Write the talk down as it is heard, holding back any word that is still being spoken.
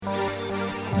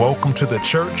Welcome to the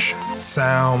Church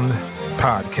Sound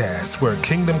Podcast, where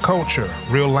kingdom culture,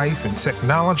 real life, and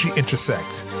technology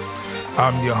intersect.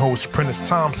 I'm your host, Prentice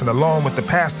Thompson, along with the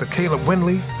pastor, Caleb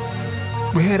Winley.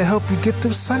 We're here to help you get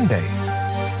through Sunday.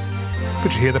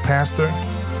 Did you hear the pastor?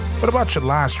 What about your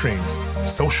live streams,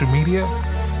 social media?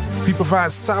 We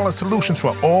provide solid solutions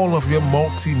for all of your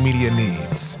multimedia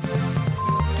needs.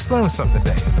 Let's learn something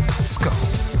today. Let's go.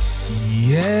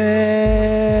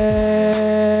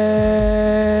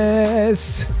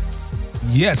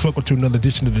 Yes, welcome to another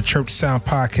edition of the Church Sound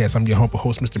Podcast. I'm your humble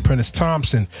host, Mr. Prentice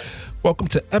Thompson. Welcome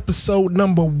to episode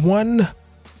number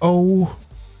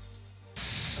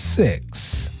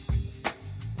 106.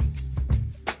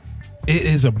 It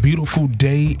is a beautiful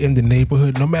day in the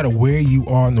neighborhood. No matter where you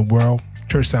are in the world,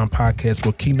 Church Sound Podcast,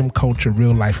 where kingdom culture,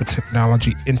 real life, and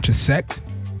technology intersect.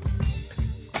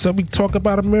 So we talk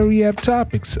about a myriad of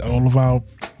topics. All of our,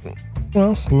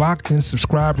 locked and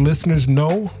subscribed listeners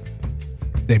know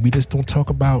that we just don't talk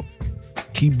about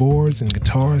keyboards and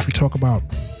guitars. We talk about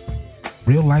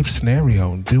real life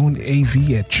scenario, doing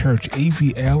AV at church,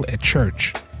 AVL at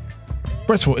church.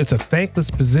 First of all, it's a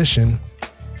thankless position.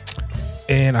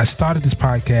 And I started this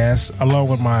podcast along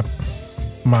with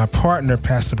my partner,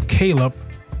 Pastor Caleb,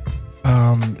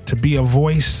 to be a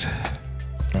voice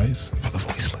for the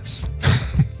voiceless.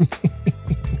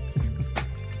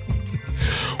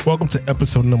 Welcome to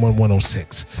episode number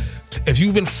 106. If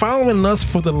you've been following us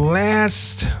for the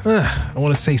last,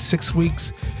 6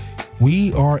 weeks,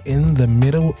 we are in the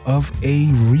middle of a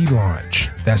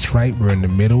relaunch. That's right, we're in the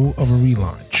middle of a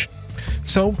relaunch.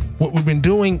 So what we've been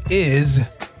doing is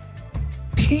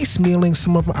piecemealing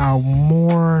some of our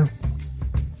more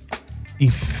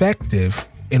effective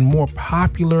and more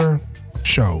popular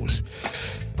shows.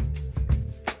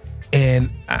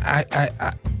 And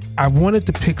I wanted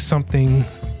to pick something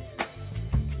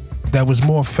that was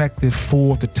more effective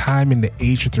for the time and the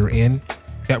age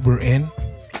that we're in.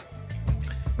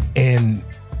 And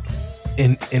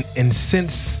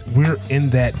since we're in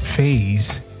that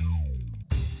phase,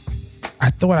 I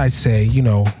thought I'd say,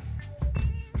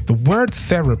 the word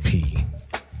therapy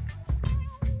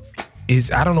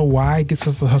is, I don't know why it gets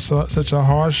such a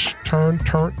harsh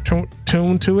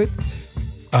tune to it.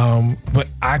 But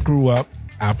I grew up,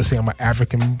 obviously I'm an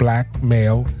African black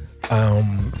male.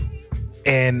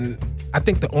 And I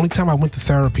think the only time I went to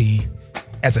therapy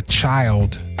as a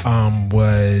child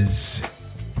was,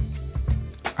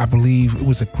 I believe it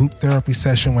was a group therapy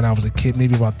session when I was a kid,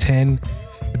 maybe about 10.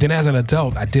 But then as an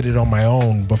adult, I did it on my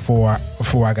own before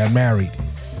I got married,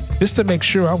 just to make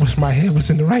sure my head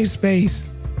was in the right space.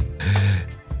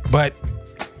 But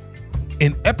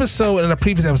in a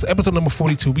previous episode, episode number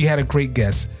 42, we had a great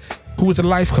guest who was a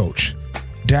life coach,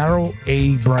 Darryl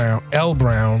L.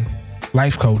 Brown,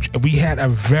 life coach. And we had a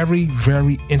very,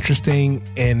 very interesting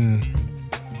and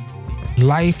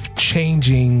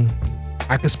life-changing,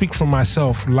 I can speak for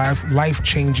myself,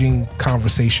 life-changing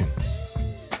conversation.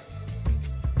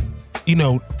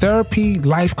 Therapy,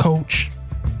 life coach,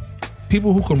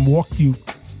 people who can walk you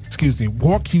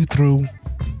through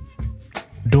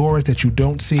doors that you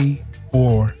don't see,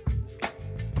 or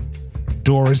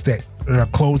doors that are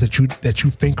closed that you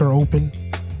think are open,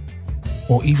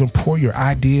 or even pour your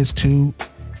ideas to.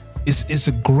 It's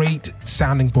a great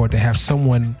sounding board to have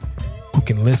someone who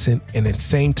can listen and at the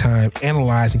same time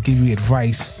analyze and give you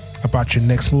advice about your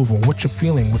next move, or what you're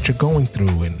feeling, what you're going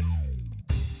through, and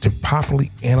to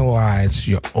properly analyze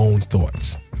your own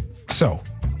thoughts. So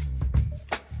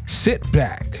sit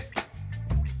back,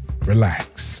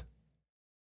 relax,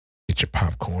 get your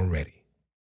popcorn ready.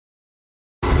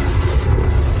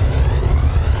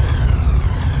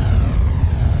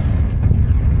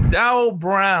 Darryl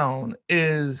Brown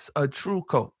is a true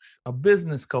coach, a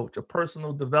business coach, a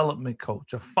personal development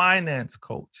coach, a finance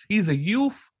coach. He's a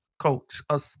youth coach,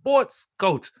 a sports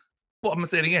coach. Well, I'm going to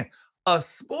say it again. A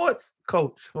sports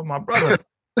coach for my brother.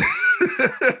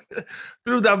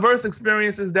 Through diverse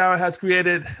experiences, Darryl has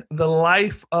created the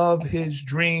life of his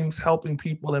dreams, helping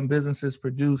people and businesses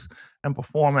produce and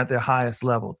perform at their highest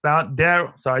level.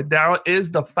 Darryl is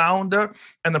the founder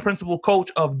and the principal coach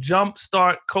of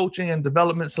Jumpstart Coaching and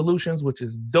Development Solutions, which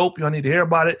is dope. Y'all need to hear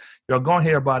about it. You're going to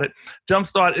hear about it.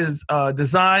 Jumpstart is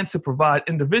designed to provide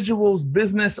individuals,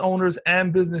 business owners,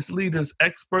 and business leaders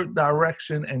expert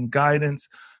direction and guidance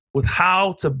with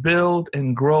how to build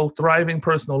and grow thriving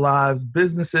personal lives,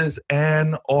 businesses,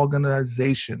 and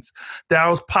organizations.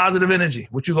 Darryl's positive energy,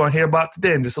 which you're going to hear about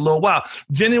today in just a little while,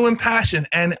 genuine passion,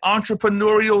 and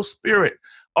entrepreneurial spirit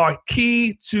are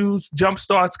key to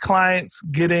Jumpstart's clients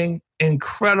getting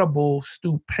incredible,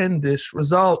 stupendous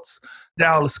results.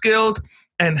 Darryl is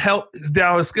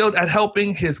skilled at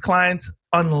helping his clients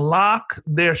unlock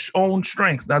their own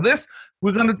strengths. Now, this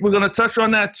we're gonna touch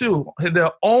on that too. Their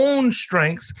own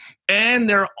strengths and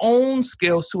their own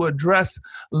skills to address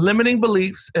limiting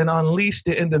beliefs and unleash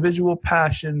the individual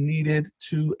passion needed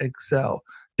to excel.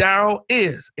 Darryl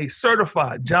is a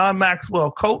certified John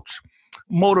Maxwell coach,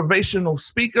 motivational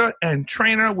speaker, and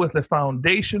trainer with a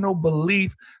foundational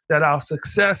belief that our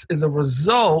success is a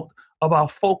result of our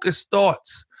focused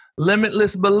thoughts,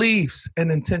 limitless beliefs,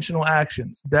 and intentional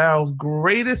actions. Darryl's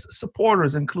greatest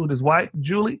supporters include his wife,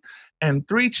 Julie, and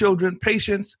 3 children,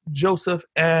 Patience, Joseph,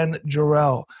 and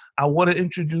Jarrell. I want to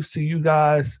introduce to you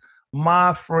guys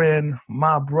my friend,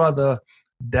 my brother,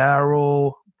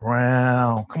 Darryl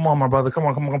Brown. Come on, my brother. Come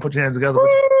on. Put your hands together.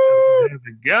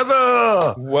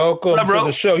 Welcome to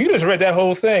the show. You just read that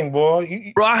whole thing,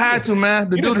 boy. Bro, I had to,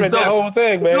 man. You just read that whole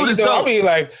thing, man. Dude, I mean,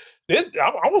 like,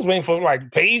 I was waiting for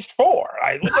like page 4.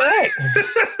 Like, what the heck?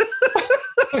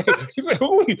 He said,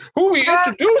 who we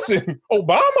introducing?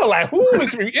 Obama? Like, who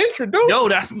is we introducing?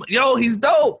 He's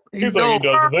dope. He's like, he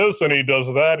does this and he does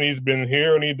that, and he's been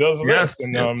here and he does this,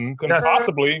 and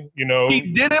possibly, he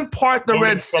didn't part the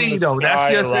Red Sea though.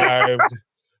 That's just it.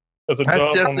 There's a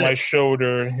dove on my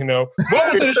shoulder,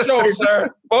 Welcome to the show,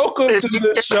 sir. Welcome to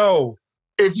the show.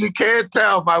 If you can't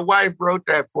tell, my wife wrote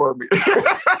that for me.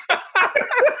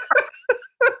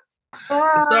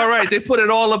 It's all right. They put it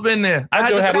all up in there. I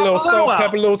had to have a little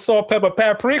salt, pepper,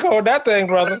 paprika on that thing,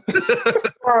 brother.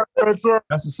 That's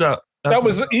what's up. That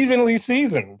was evenly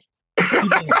seasoned.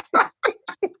 That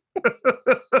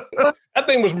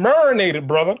thing was marinated,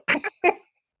 brother.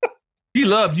 She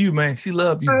loved you, man. She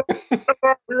loved you.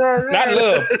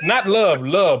 Not love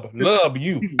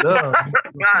you.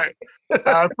 Right.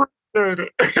 I appreciate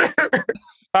it.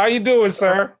 How you doing,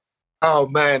 sir? Oh,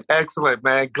 man. Excellent,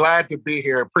 man. Glad to be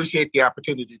here. Appreciate the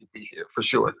opportunity to be here, for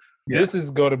sure. Yeah. This is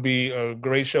going to be a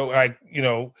great show. Like,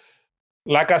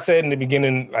 like I said in the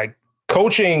beginning, like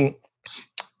coaching,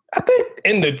 I think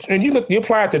when you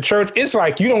apply it to church, it's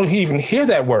like you don't even hear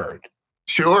that word.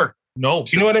 Sure. No.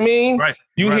 You know what I mean? Right.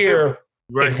 You hear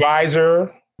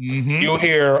advisor. Mm-hmm. You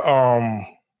hear, I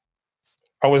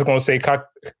was going to say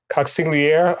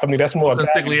consigliere. I mean, that's more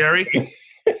consigliere.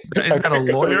 Is that a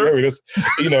lawyer?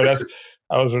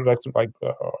 That's like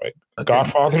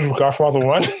Godfather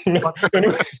 1.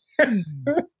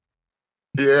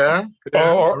 Yeah.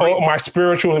 Or my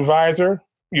spiritual advisor.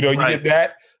 You get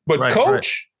that. But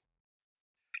coach.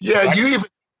 Yeah, like, you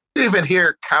even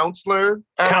hear counselor.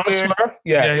 Counselor.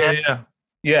 Yes. Yeah.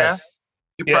 Yes.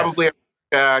 You probably have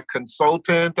a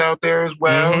consultant out there as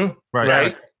well. Mm-hmm.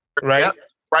 Right. Yep.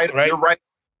 Right. You're right.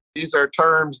 These are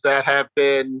terms that have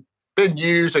been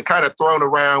used and kind of thrown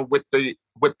around with the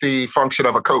function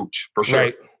of a coach, for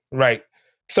sure. Right.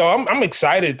 So I'm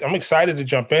excited. I'm excited to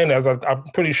jump in, as I'm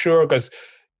pretty sure, because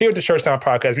here at the Church Sound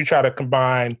Podcast, we try to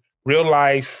combine real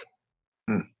life,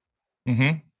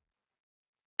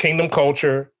 kingdom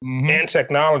culture, and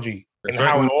technology, and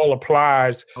how it all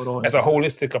applies as a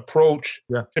holistic approach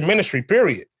to ministry.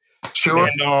 Period. Sure.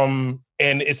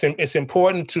 And it's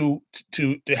important to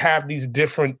have these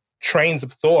different trains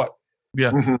of thought. Yeah.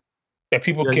 Mm-hmm. That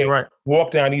people can walk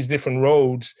down these different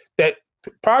roads that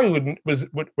probably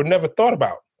were never thought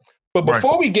about. But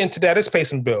before we get into that, let's pay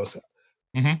some bills.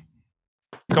 Mm-hmm.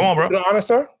 Come on, bro. Do the honors,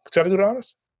 sir? Should I do the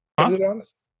honors? Do the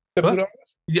honors?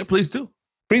 Yeah, please do.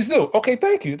 Please do. Okay,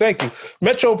 thank you.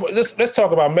 Metro. Let's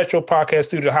talk about Metro Podcast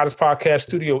Studio, the hottest podcast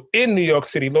studio in New York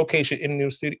City. Location in New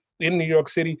York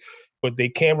City, but they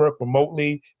can work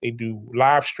remotely. They do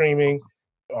live streaming,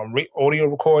 audio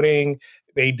recording.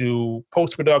 They do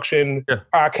post-production,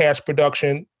 podcast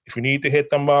production. If you need to hit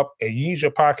them up and use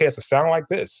your podcast to sound like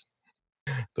this.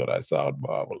 Thought I sound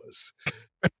marvelous.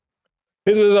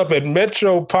 Visit us up at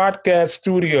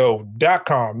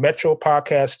metropodcaststudio.com,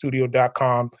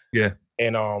 metropodcaststudio.com. Yeah.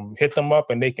 And hit them up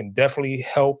and they can definitely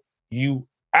help you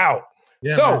out.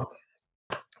 Yeah, so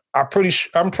I'm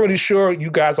pretty sure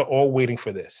you guys are all waiting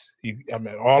for this.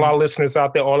 All our listeners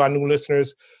out there, all our new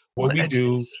listeners, what we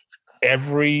do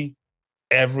every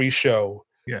show,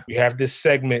 we have this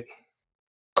segment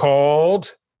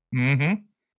called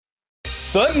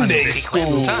Sunday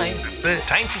School. Time for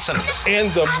Sunday School. And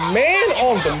the man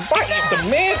on the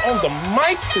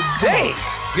mic today,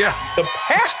 the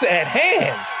pastor at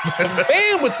hand, the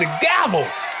man with the gavel,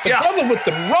 the brother with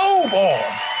the robe on,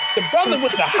 the brother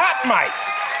with the hot mic,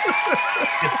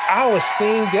 is our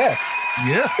esteemed guest.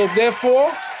 Yeah. So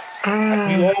therefore,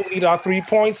 we all need our 3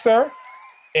 points, sir,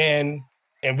 and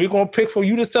we're gonna pick for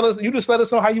you. Just let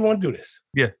us know how you want to do this.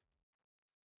 Yeah.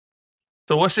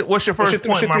 So what's your first point,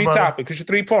 what's your 3 topics? What's your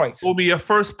 3 points? What will be your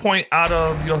first point out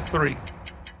of your 3?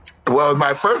 Well,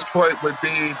 my first point would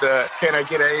be can I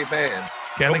get an amen?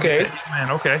 Can I get an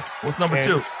amen? Okay. What's number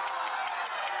 2?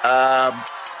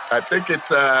 I think it's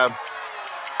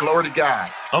glory to God.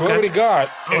 Okay. Glory to God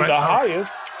in the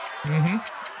highest.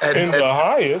 Mm-hmm. In the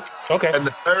highest. Okay. And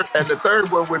the third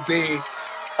one would be,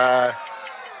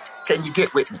 can you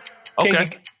get with me? Okay.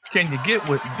 Can you get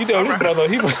with me? You know, this brother,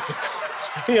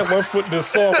 he had one foot in the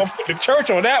song, one foot in the church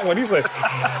on that one. He said,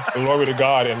 glory to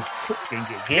God, and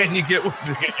can you get with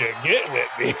me? Can you get with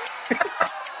me?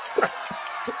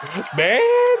 Man,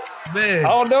 I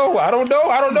don't know, brother.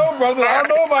 I don't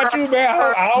know about you, man.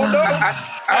 I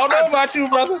don't know about you,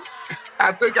 brother.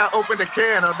 I think I opened a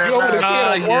can on that. You opened a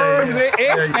can of worms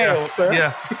and snails, sir.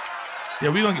 Yeah. Yeah,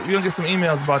 we gonna get some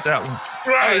emails about that one.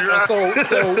 Right.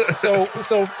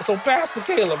 So Pastor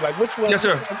Caleb, like which one? Yes,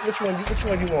 sir. Which one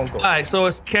you want to go? All right. So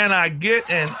it's can I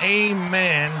get an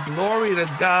amen? Glory to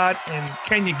God, and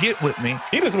can you get with me?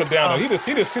 He just went down. He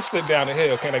slid down the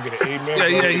hill. Can I get an amen?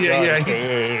 Yeah.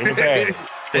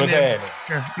 What's happening?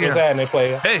 What's happening,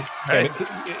 player? Hey.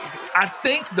 I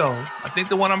think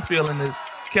the one I'm feeling is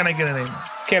can I get an amen?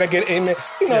 Can I get an amen?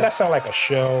 You know that sounds like a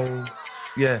show.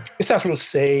 Yeah. It sounds real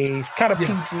safe, kind of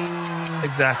PG.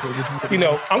 Exactly. You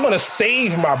know, I'm going to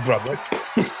save my brother.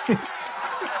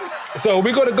 So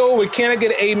we're going to go with can I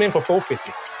get an amen for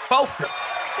 450? 450.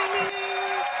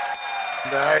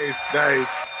 Nice.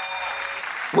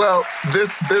 Well,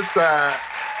 this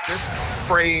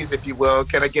phrase, if you will,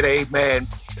 can I get an amen?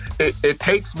 It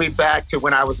takes me back to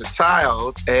when I was a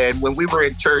child, and when we were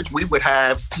in church, we would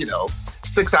have,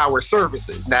 6-hour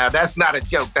services. Now that's not a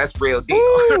joke. That's real deal.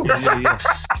 Yeah.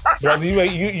 Brother, you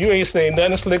ain't saying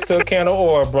nothing slick to a can of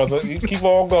oil, brother. You keep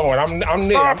on going. I'm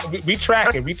there. We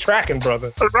tracking,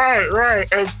 brother.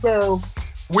 Right. And so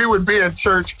we would be in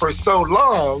church for so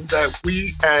long that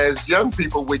we, as young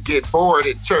people, would get bored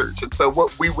at church. And so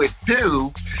what we would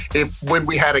do, when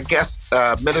we had a guest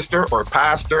minister or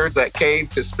pastor that came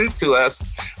to speak to us,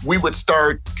 we would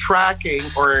start tracking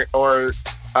or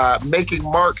making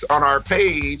marks on our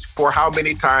page for how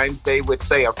many times they would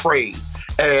say a phrase.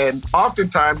 And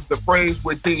oftentimes the phrase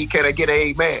would be, can I get an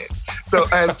amen? So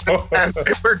as they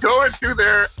were going through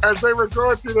their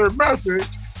message,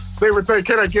 they would say,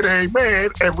 can I get an amen?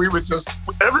 And we would just,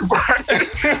 everybody,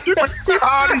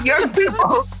 all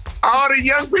the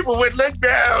young people would look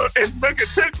down and make a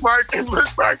tick mark and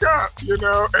look back up, And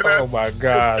oh my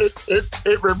God.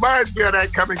 It reminds me of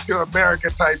that Coming to America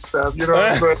type stuff,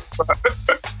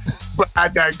 But I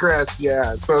digress,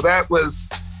 yeah. So that was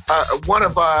one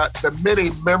of the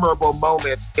many memorable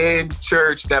moments in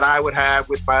church that I would have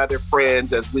with my other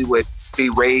friends as we would be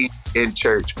raised in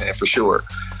church, man, for sure.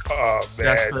 Oh,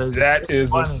 man,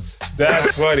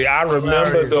 that's funny. I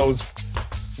remember those,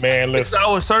 man. Listen.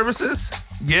 6-hour services?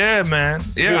 Yeah, man.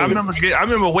 Yeah, dude. I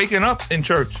remember waking up in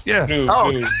church. Yeah. Dude.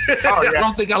 I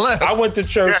don't think I left. I went to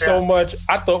church so much,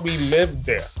 I thought we lived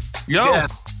there. Yo.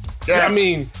 Yeah. I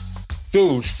mean,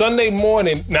 dude, Sunday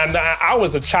morning, now I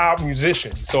was a child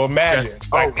musician, so imagine.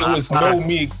 It was no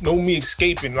me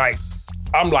escaping. Like,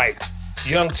 I'm like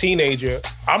young teenager.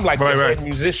 I'm like a head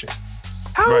musician.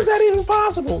 How is that even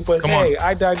possible? But hey,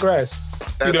 I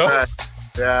digress. That's right.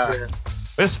 Yeah.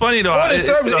 It's funny though. The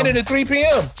service ended at 3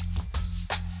 p.m.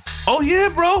 Oh yeah,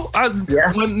 bro.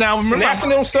 Now remember, the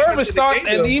afternoon service started,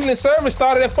 and the evening service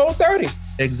started at 4:30.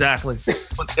 Exactly.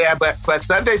 but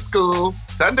Sunday school.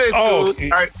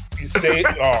 You say,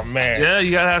 oh man. Yeah,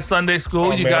 you gotta have Sunday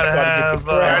school. You gotta have,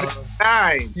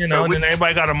 and then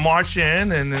everybody gotta march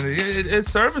in, and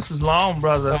its service is long,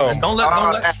 brother. And don't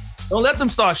let them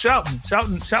start shouting.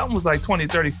 Shouting was like 20,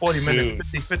 30, 40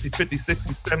 minutes, 50,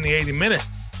 60, 70, 80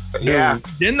 minutes. Yeah.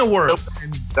 Then the work.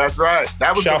 That's right.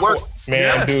 That was the work.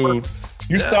 Man, dude.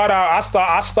 Start out,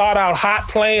 I start out hot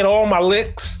playing all my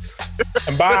licks.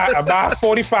 And by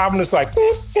 45 minutes, like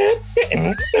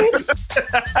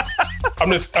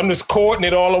I'm just courting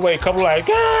it all the way. Couple like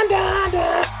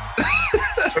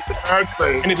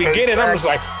Exactly. And if you get it, I'm just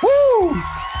like, woo!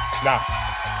 Nah.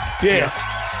 Yeah.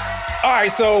 All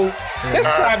right, so let's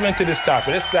dive into this topic.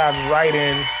 Let's dive right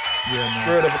in.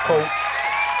 Spirit of a coach.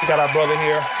 We got our brother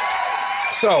here.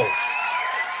 So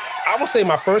I will say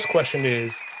my first question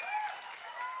is,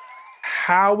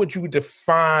 how would you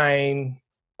define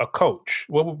a coach?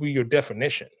 What would be your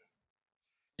definition?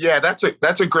 Yeah, that's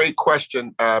a great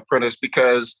question, Prentice,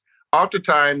 because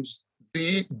oftentimes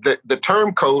the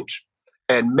term coach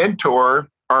and mentor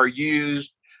are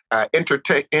used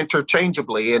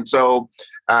interchangeably. And so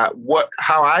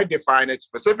how I define it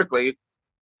specifically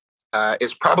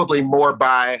is probably more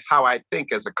by how I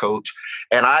think as a coach.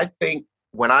 And I think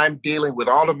when I'm dealing with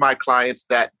all of my clients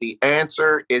that the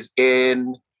answer is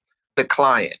in the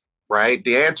client. right?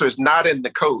 The answer is not in the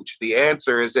coach. The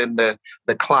answer is in the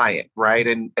client, right?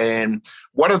 And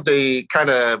one of the kind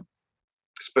of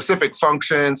specific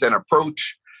functions and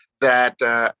approach that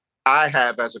I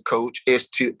have as a coach is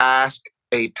to ask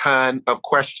a ton of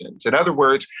questions. In other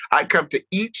words, I come to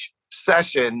each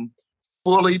session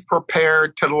fully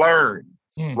prepared to learn,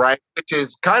 right? Which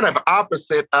is kind of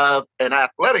opposite of an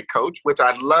athletic coach, which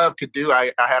I love to do.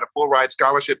 I had a full ride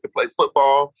scholarship to play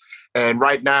football. And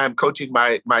right now I'm coaching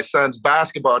my son's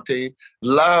basketball team.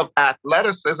 Love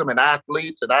athleticism and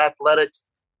athletes and athletics.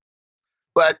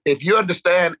 But if you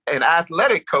understand an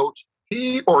athletic coach,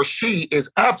 he or she is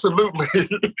absolutely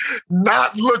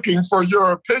not looking for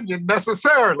your opinion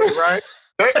necessarily, right?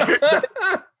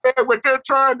 What they're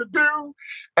trying to do,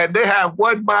 and they have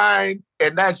one mind,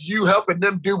 and that's you helping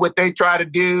them do what they try to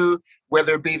do,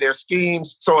 whether it be their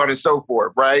schemes, so on and so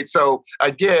forth, right? So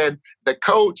again, the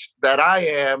coach that I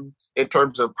am in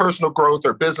terms of personal growth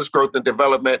or business growth and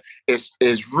development is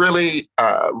really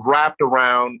wrapped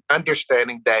around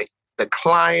understanding that the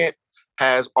client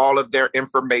has all of their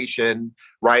information,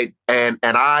 right? And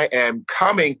I am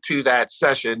coming to that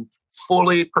session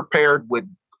fully prepared with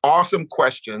awesome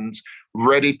questions,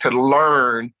 ready to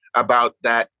learn about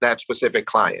that specific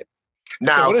client.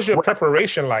 Now, so what is your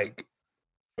preparation like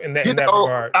in that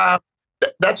regard?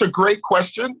 That's a great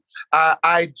question.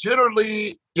 I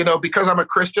generally, because I'm a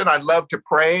Christian, I love to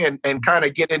pray and kind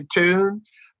of get in tune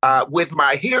with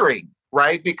my hearing,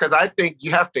 right? Because I think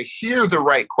you have to hear the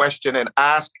right question and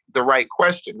ask the right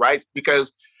question, right?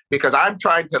 Because I'm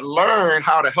trying to learn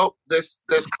how to help this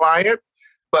client,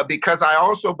 but because I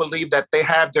also believe that they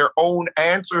have their own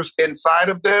answers inside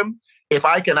of them, if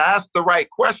I can ask the right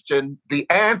question, the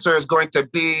answer is going to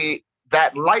be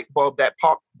that light bulb that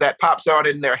pops on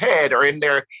in their head or in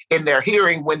their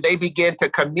hearing when they begin to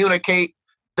communicate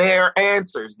their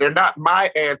answers. They're not my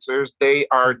answers; they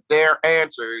are their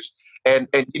answers. And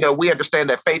we understand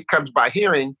that faith comes by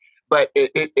hearing, but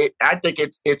I think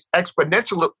it's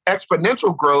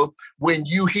exponential growth when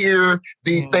you hear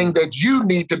the thing that you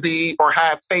need to be or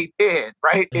have faith in,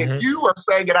 right? Mm-hmm. If you are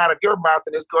saying it out of your mouth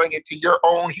and it's going into your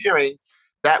own hearing,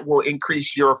 that will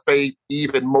increase your faith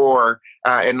even more.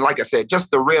 And like I said,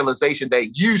 just the realization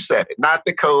that you said it, not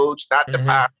the coach, not the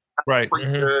pastor, not the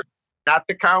preacher, not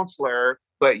the counselor,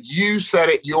 but you said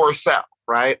it yourself,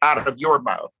 right? Out of your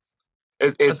mouth.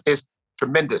 It's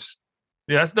tremendous.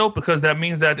 Yeah, that's dope because that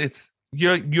means that it's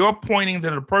you're pointing to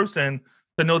the person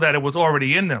to know that it was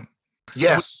already in them.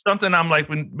 Yes. Something I'm like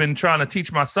been trying to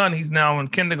teach my son. He's now in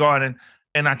kindergarten,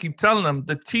 and I keep telling him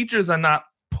the teachers are not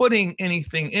putting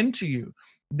anything into you.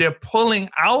 They're pulling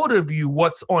out of you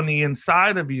what's on the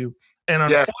inside of you. And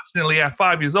unfortunately, at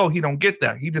 5 years old, he don't get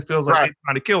that. He just feels like they're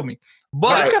trying to kill me.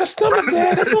 But I got a stomach,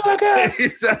 Dad. That's all I got.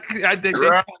 Exactly. I think they're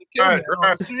trying to kill me. I don't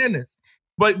understand this.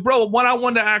 But bro, what I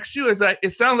wanted to ask you is that it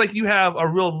sounds like you have a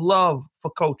real love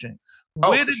for coaching.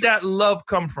 Where did that love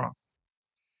come from?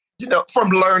 From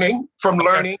learning.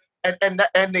 And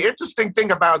the interesting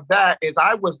thing about that is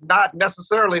I was not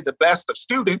necessarily the best of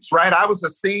students, right? I was a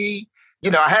C.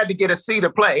 I had to get a C to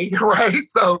play, right?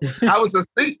 So I was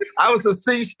a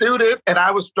C student, and I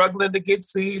was struggling to get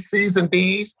C's and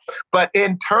D's. But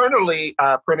internally,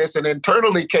 Prentice, and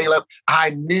internally, Caleb,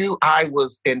 I knew I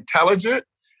was intelligent.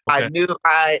 Okay. I knew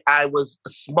I was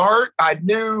smart. I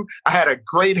knew I had a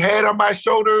great head on my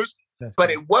shoulders, but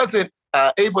it wasn't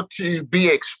able to be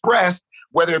expressed,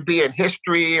 whether it be in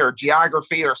history or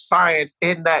geography or science,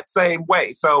 in that same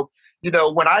way. So,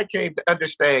 when I came to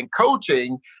understand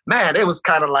coaching, man, it was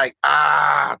kind of like,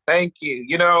 thank you.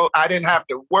 I didn't have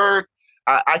to work.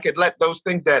 I could let those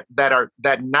things that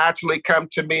naturally come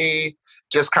to me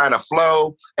just kind of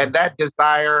flow, and that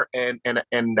desire and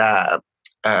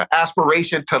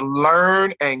aspiration to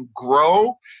learn and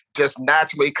grow just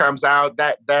naturally comes out.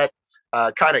 That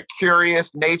kind of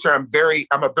curious nature. I'm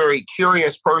a very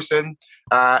curious person,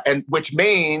 and which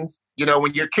means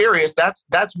when you're curious,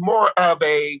 that's more of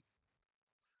a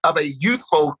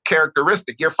youthful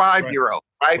characteristic. Your 5-year-old,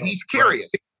 right? He's curious.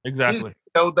 Right. Exactly.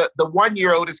 The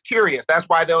 1-year-old is curious. That's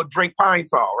why they'll drink Pine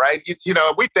Sol, right?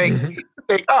 We think,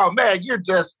 oh man,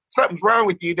 something's wrong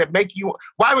with you that make you.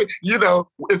 Why would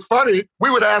It's funny.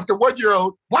 We would ask a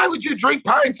 1-year-old, why would you drink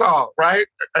Pine Sol, right?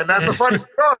 And that's a funny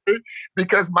story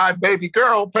because my baby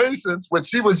girl, Patience, when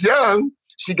she was young,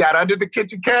 she got under the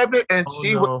kitchen cabinet and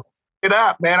she would it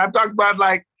up, man. I'm talking about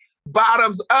like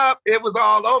bottoms up. It was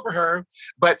all over her,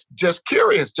 but just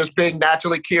curious, just being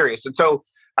naturally curious. And so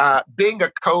being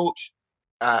a coach,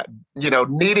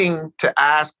 needing to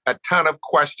ask a ton of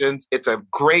questions, it's a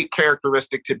great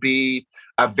characteristic to be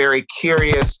a very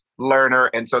curious learner.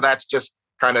 And so that's just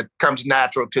kind of comes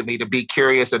natural to me to be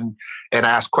curious and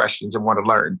ask questions and want to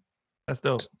learn. That's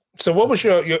dope. So what was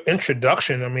your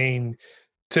introduction? I mean,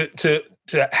 to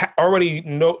already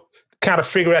know, kind of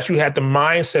figure out you had the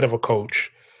mindset of a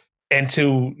coach and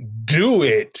to do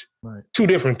it, right. Two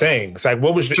different things. Like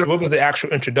what was the actual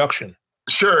introduction?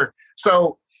 Sure.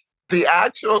 So the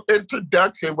actual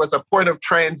introduction was a point of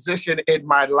transition in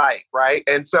my life, right?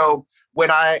 And so when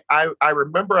I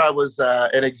remember I was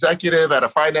an executive at a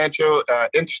financial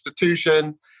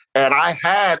institution, and I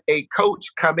had a coach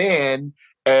come in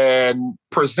and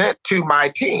present to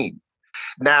my team.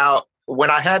 Now, when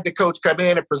I had the coach come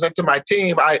in and present to my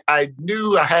team, I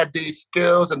knew I had these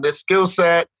skills and this skill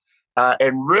set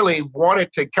and really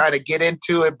wanted to kind of get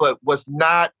into it, but was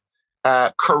not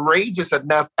courageous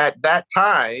enough at that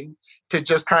time to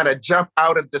just kind of jump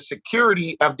out of the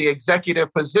security of the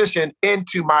executive position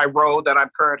into my role that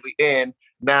I'm currently in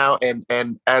now and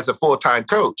as a full-time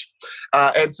coach.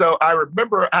 And so I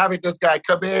remember having this guy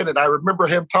come in, and I remember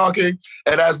him talking.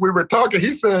 And as we were talking,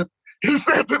 he said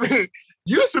to me,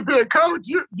 "You should be a coach.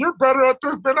 You're better at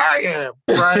this than I am."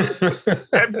 Right.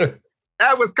 And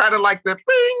that was kind of like the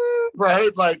bing,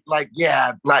 right? Like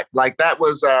that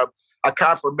was a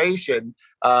confirmation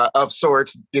of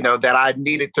sorts, that I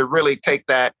needed to really take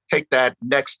that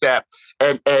next step.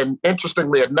 And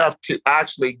interestingly enough, to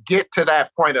actually get to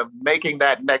that point of making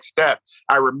that next step,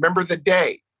 I remember the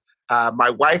day. My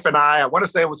wife and I want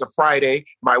to say it was a Friday,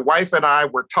 my wife and I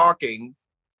were talking,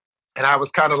 and I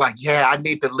was kind of like, yeah, I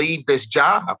need to leave this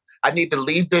job. I need to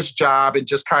leave this job and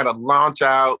just kind of launch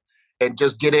out and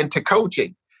just get into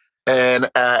coaching. And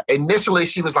initially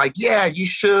she was like, yeah, you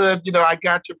should, I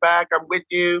got your back. I'm with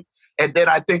you. And then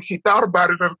I think she thought about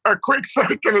it a quick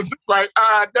second and was like,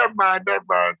 never mind.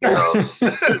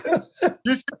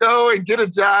 You should go and get a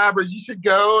job, or you should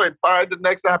go and find the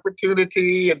next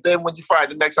opportunity. And then when you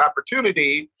find the next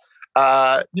opportunity,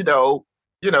 go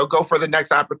for the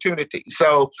next opportunity.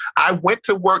 So I went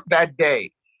to work that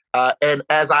day. And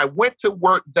as I went to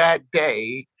work that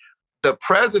day, the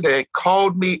president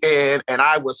called me in, and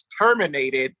I was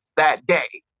terminated that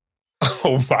day.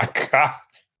 Oh my God.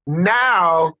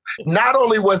 Now, not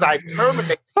only was I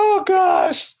terminated. Oh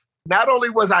gosh. Not only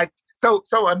was I,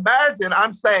 so imagine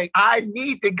I'm saying I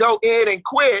need to go in and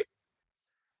quit.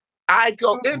 I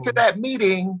go into that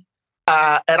meeting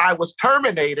and I was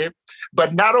terminated,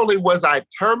 but not only was I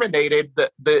terminated,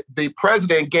 the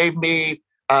president gave me,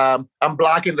 I'm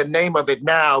blocking the name of it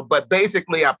now, but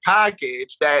basically a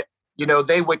package that,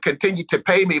 they would continue to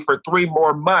pay me for 3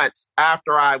 more months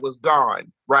after I was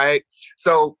gone, right?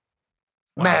 So,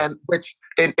 man, which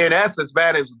in essence,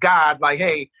 man, is God like,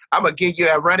 hey, I'm gonna give you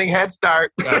a running head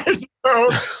start. I'm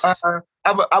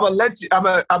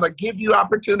gonna give you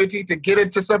opportunity to get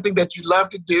into something that you love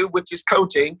to do, which is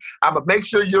coaching. I'm gonna make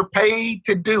sure you're paid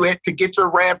to do it, to get your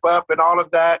ramp up and all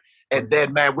of that. And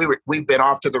then, man, we've been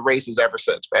off to the races ever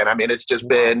since, man. I mean, it's just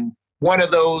been one of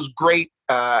those great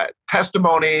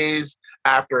testimonies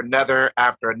after another,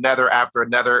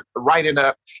 writing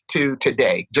up to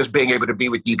today. Just being able to be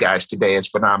with you guys today is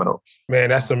phenomenal. Man,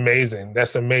 that's amazing.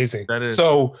 That's amazing. That is.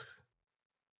 So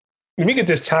let me get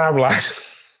this timeline.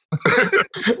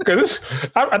 Because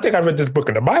I think I read this book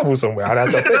in the Bible somewhere. I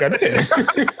think I did.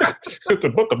 It's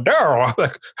the book of Darryl. I'm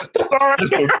like,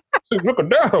 the book of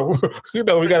Darryl.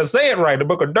 We got to say it right. The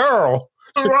book of Darryl.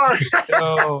 Right.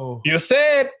 So, you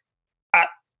said,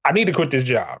 I need to quit this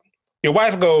job. Your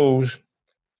wife goes,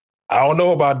 I don't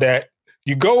know about that.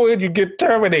 You go in, you get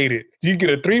terminated. You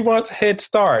get a 3 months head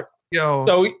start.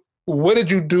 So what did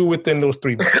you do within those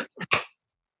 3 months?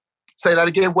 Say that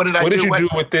again. What did I do? What did you do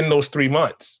within those 3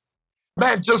 months?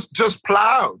 Man, just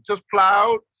plowed. With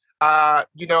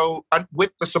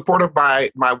the support of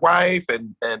my wife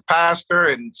and pastor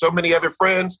and so many other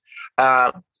friends,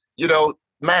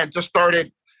 just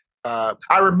started.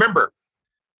 I remember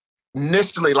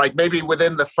initially, like maybe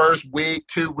within the first week,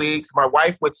 2 weeks, my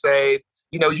wife would say,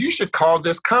 you should call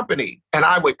this company. And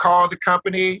I would call the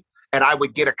company and I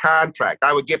would get a contract.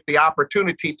 I would get the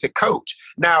opportunity to coach.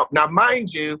 Now,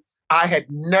 mind you, I had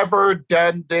never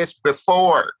done this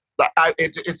before.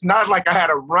 It's not like I had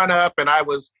a run up and I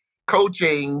was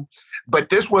coaching, but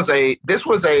this was a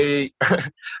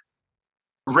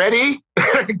ready,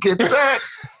 get set.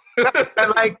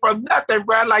 And like from nothing,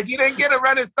 bro. Like you didn't get a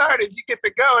running start and you get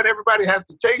to go and everybody has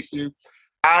to chase you.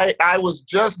 I was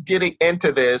just getting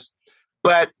into this,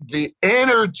 but the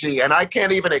energy, and I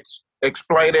can't even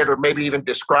explain it or maybe even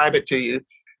describe it to you,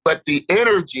 but the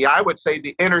energy, I would say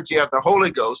the energy of the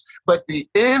Holy Ghost, but the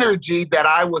energy that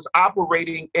I was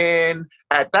operating in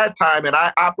at that time, and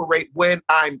I operate when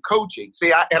I'm coaching.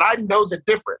 See, I know the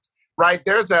difference, right?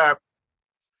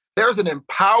 there's an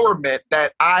empowerment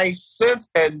that I sense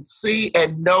and see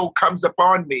and know comes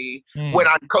upon me when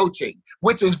I'm coaching,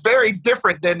 which is very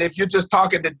different than if you're just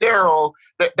talking to Darryl.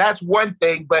 That's one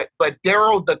thing, but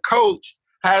Darryl, the coach,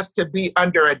 has to be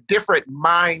under a different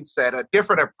mindset, a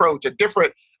different approach, a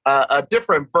different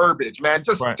verbiage, man.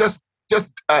 Just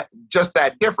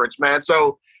that difference, man.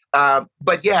 So,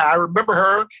 but yeah, I remember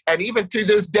her, and even to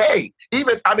this day,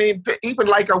 even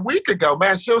like a week ago,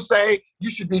 man, she'll say you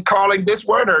should be calling this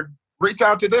one or reach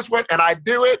out to this one, and I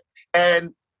do it.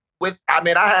 And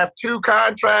I have 2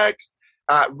 contracts,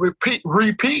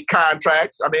 repeat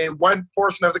contracts. I mean, one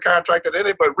portion of the contract at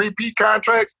it, but repeat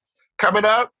contracts coming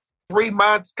up, 3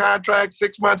 months contracts,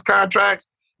 6 months contracts.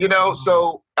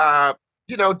 So.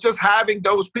 Just having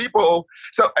those people.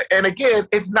 So, and again,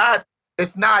 it's not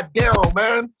Darryl,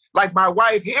 man. Like my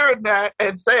wife hearing that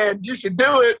and saying you should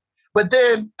do it, but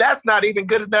then that's not even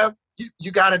good enough.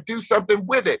 You got to do something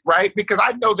with it, right? Because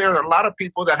I know there are a lot of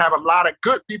people that have a lot of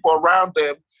good people around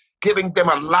them, giving them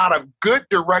a lot of good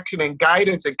direction and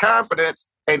guidance and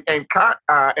confidence and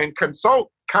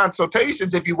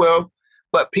consultations, if you will.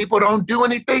 But people don't do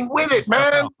anything with it,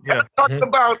 man. Yeah. I'm talking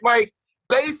about like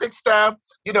basic stuff.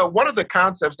 One of the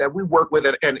concepts that we work with,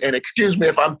 and excuse me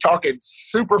if I'm talking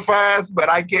super fast, but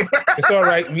I get it's all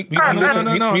right. We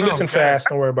listen fast.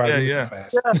 Don't worry about it. We listen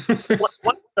fast. Yeah.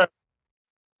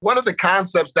 One of the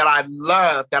concepts that I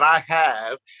love that I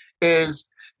have is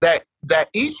that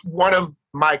each one of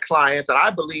my clients, and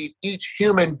I believe each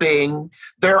human being,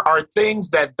 there are things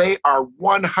that they are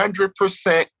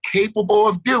 100% capable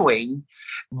of doing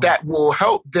that will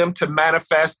help them to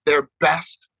manifest their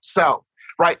best self.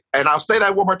 Right. And I'll say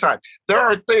that one more time. There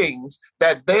are things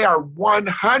that they are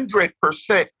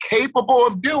 100% capable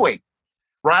of doing,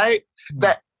 right?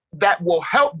 That will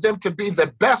help them to be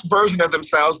the best version of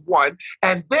themselves, one.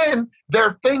 And then there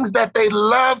are things that they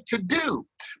love to do.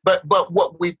 But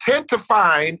what we tend to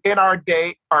find in our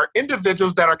day are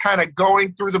individuals that are kind of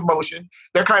going through the motion.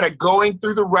 They're kind of going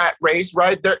through the rat race,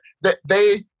 right?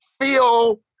 They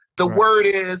feel the word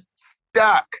is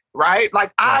stuck, right?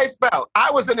 Like I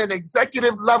was in an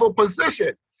executive level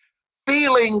position,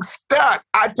 feeling stuck.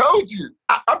 I told you,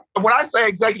 when I say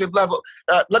executive level,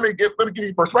 let me give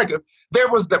you perspective. There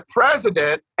was the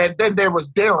president, and then there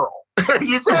was Darryl.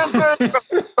 You see what I'm saying?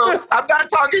 So I'm not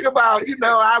talking about,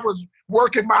 I was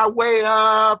working my way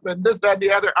up and this, that, and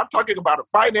the other. I'm talking about a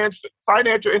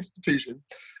financial institution,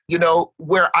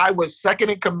 where I was second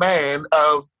in command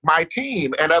of my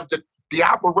team and of the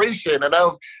operation and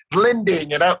of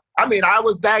lending. And I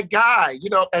was that guy,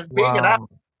 and being an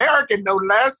American, no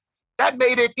less, that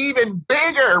made it even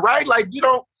bigger, right? Like,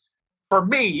 for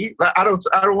me, I don't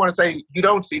want to say you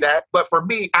don't see that, but for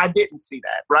me, I didn't see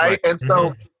that, right? And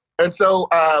so,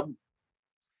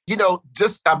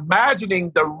 just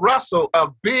imagining the rustle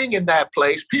of being in that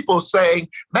place, people saying,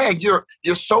 man, you're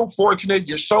so fortunate,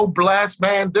 you're so blessed,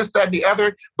 man, this, that, and the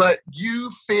other, but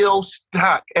you feel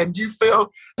stuck. And you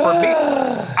feel, for me,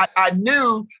 I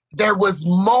knew there was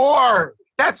more.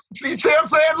 See what I'm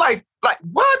saying? Like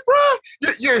what, bro?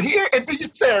 You're here, and then you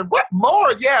said, what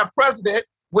more? Yeah, president,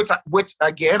 which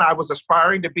again, I was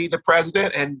aspiring to be the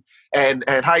president, and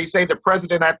how you say the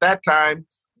president at that time,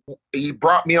 he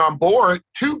brought me on board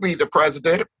to be the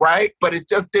president, right? But it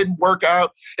just didn't work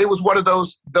out. It was one of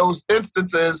those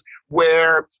instances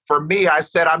where, for me, I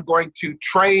said, I'm going to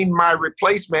train my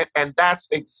replacement, and that's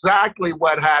exactly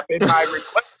what happened. The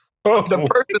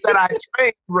person that I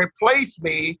trained replaced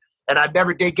me, and I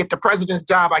never did get the president's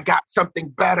job. I got something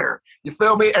better. You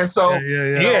feel me? And so,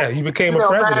 you became a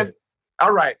president. Man,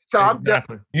 all right. So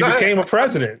exactly. You became a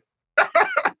president.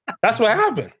 That's what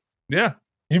happened. Yeah.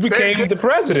 You became the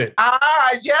president.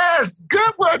 Yes.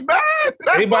 Good one, man.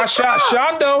 Hey, by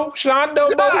Shondo. I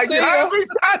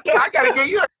got to give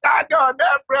you a Shondo on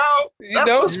that, bro. You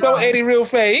don't spell Eddie real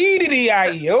fast.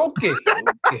 E-D-D-I-E. Okay.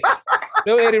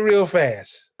 Spell Eddie real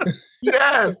fast.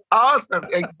 Yes. Awesome.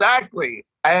 Exactly.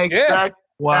 Yeah.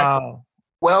 Wow.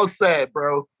 Well said,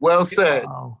 bro. Well said.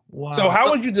 Wow. So how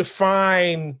would you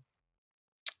define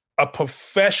a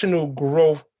professional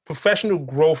growth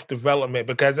development?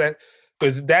 Because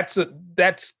that's a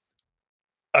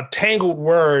tangled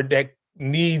word that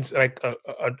needs like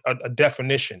a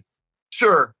definition.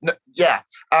 Sure. Yeah.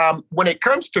 When it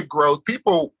comes to growth,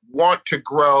 people want to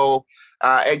grow,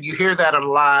 and you hear that a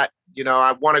lot.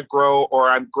 I want to grow, or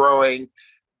I'm growing,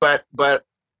 but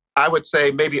I would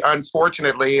say maybe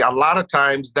unfortunately, a lot of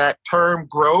times that term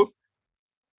growth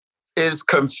is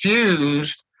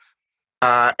confused,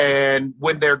 and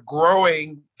when they're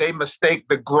growing, they mistake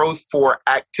the growth for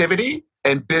activity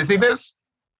and busyness.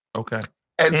 Okay.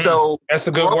 And so that's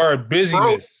a good word,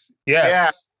 busyness.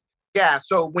 Yes. Yeah.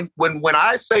 So when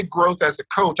I say growth as a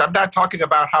coach, I'm not talking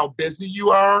about how busy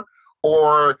you are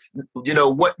or,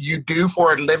 what you do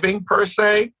for a living per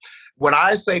se. When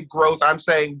I say growth, I'm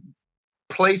saying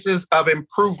places of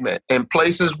improvement and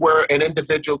places where an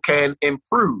individual can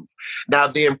improve. Now,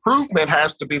 the improvement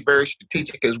has to be very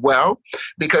strategic as well,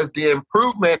 because the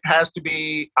improvement has to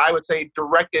be, I would say,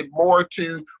 directed more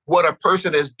to what a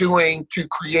person is doing to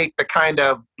create the kind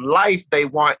of life they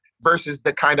want versus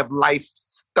the kind of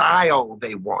lifestyle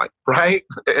they want, right?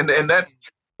 And that's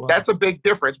a big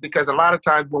difference, because a lot of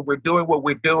times when we're doing what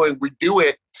we're doing, we do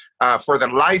it for the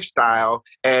lifestyle,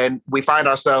 and we find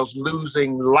ourselves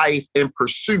losing life in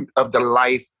pursuit of the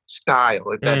lifestyle,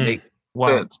 if that makes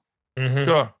sense.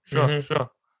 Mm-hmm.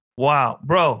 Sure. Wow,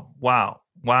 bro. Wow.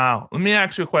 Let me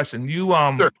ask you a question. You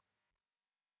Sure.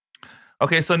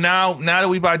 Okay, so now that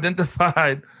we've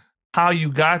identified how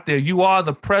you got there, you are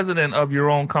the president of your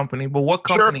own company, but what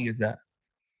company is that?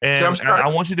 And I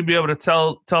want you to be able to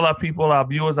tell our people, our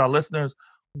viewers, our listeners,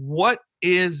 what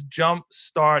is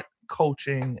Jumpstart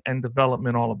Coaching and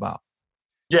Development all about?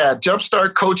 Yeah,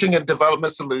 Jumpstart Coaching and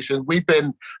Development Solutions. We've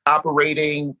been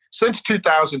operating since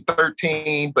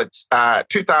 2013, but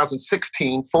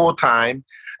 2016 full time.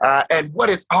 And what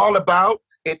it's all about,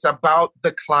 it's about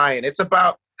the client. It's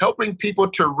about helping people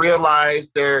to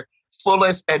realize their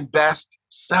fullest and best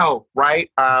self,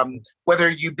 right? Whether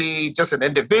you be just an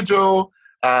individual,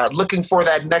 looking for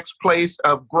that next place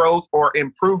of growth or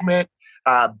improvement,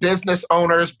 business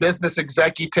owners, business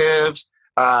executives,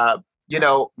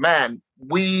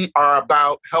 we are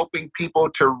about helping people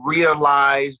to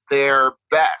realize their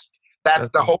best. That's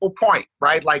the whole point,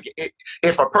 right? Like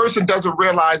if a person doesn't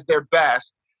realize their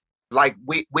best, like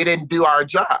we didn't do our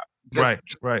job. Right.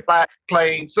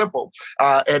 Plain simple.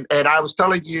 And I was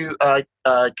telling you,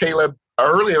 Caleb,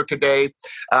 earlier today,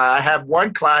 I have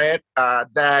one client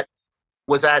that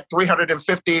was at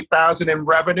 $350,000 in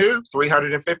revenue,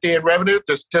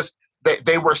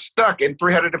 They were stuck in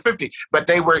 350, but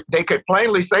they could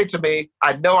plainly say to me,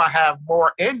 I know I have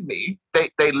more in me.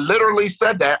 They literally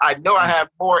said that, I know I have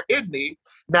more in me.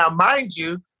 Now, mind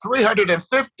you,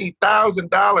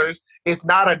 $350,000 is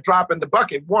not a drop in the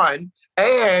bucket, one.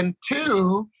 And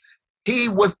two, he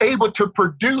was able to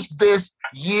produce this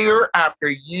year after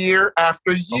year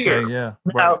after year. Okay, yeah.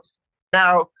 Right.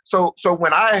 Now, so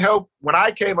when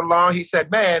I came along, he said,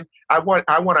 man, I want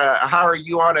to hire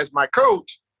you on as my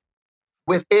coach.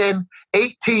 Within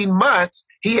 18 months,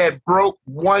 he had broke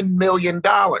 $1 million.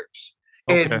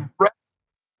 Okay.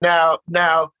 Now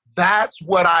that's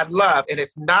what I love. And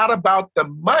it's not about the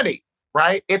money,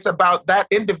 right? It's about that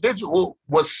individual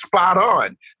was spot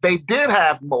on. They did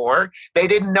have more. They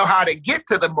didn't know how to get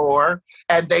to the more,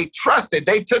 and they trusted.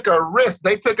 They took a risk.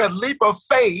 They took a leap of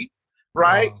faith,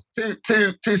 right? Wow.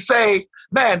 To say,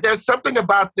 man, there's something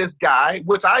about this guy,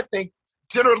 which I think,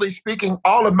 generally speaking,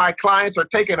 all of my clients are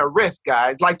taking a risk,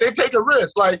 guys. Like, they take a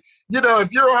risk. Like,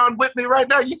 if you're on with me right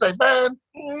now, you say, man,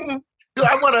 I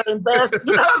want to invest.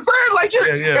 You know what I'm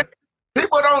saying? Like,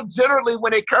 people don't generally,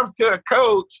 when it comes to a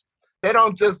coach, they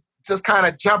don't just kind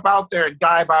of jump out there and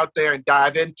dive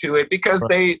into it, because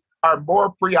they are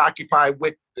more preoccupied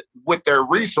with their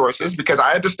resources, because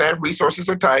I understand resources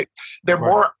are tight. They're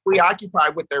more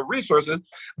preoccupied with their resources.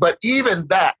 But even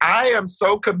that, I am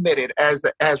so committed as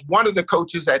one of the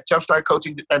coaches at Jumpstart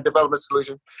Coaching and Development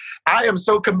Solutions. I am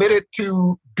so committed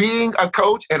to being a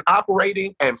coach and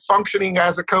operating and functioning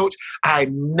as a coach. I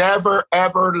never,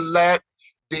 ever let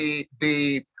the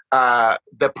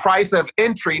price of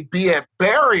entry be a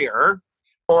barrier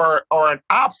or an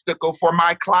obstacle for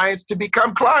my clients to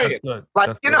become clients.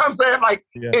 Like, you know what I'm saying? Like,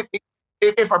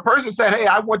 if a person said, hey,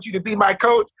 I want you to be my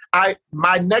coach,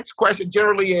 my next question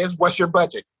generally is, what's your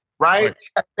budget, right?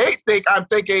 They think I'm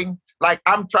thinking, like,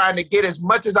 I'm trying to get as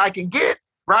much as I can get,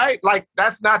 right? Like,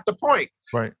 that's not the point.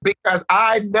 Right. Because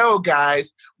I know,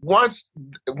 guys, once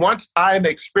I'm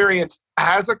experienced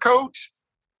as a coach,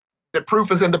 the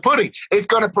proof is in the pudding. It's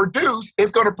going to produce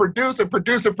and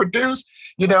produce and produce.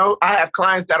 I have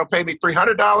clients that'll pay me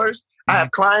 $300.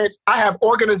 Mm-hmm. I have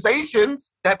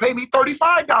organizations that pay me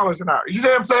 $35 an hour. You know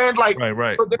what I'm saying? Like,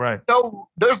 so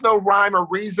there's no rhyme or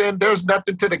reason. There's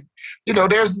nothing to the,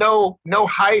 there's no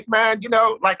hype, man.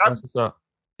 Like, that's what's up.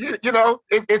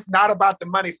 It's not about the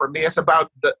money for me. It's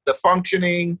about the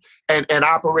functioning and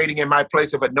operating in my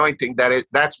place of anointing.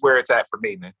 That's where it's at for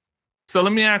me, man. So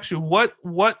let me ask you, what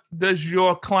does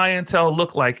your clientele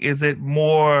look like? Is it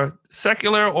more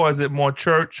secular or is it more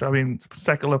church? I mean,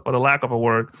 secular for the lack of a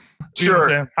word.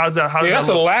 Sure. How's that? That's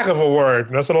a lack of a word.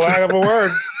 That's a lack of a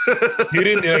word. You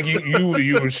didn't.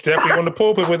 You were definitely on the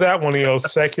pulpit with that one.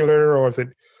 Secular, or is it?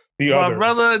 The My others.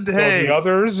 brother, hey. The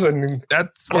others and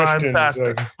that's why I'm Christians.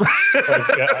 pastor.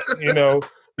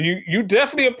 You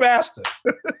definitely a pastor.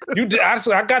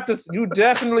 I got this. You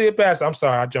definitely a pastor. I'm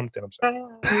sorry, I jumped in. I'm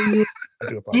sorry.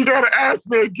 You gotta ask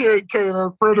me again,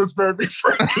 Caleb. Prentice made me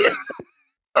forget.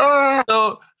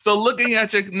 So looking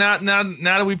at your now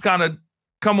that we've kind of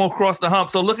come across the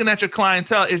hump. So looking at your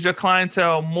clientele, is your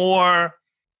clientele more?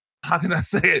 How can I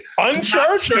say it?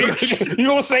 Unchurched? You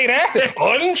gonna say that?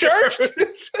 Unchurched?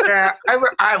 Yeah,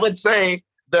 I would say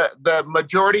the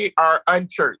majority are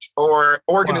unchurched or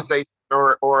organizations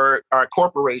or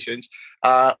corporations,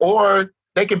 or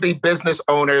they can be business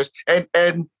owners,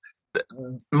 and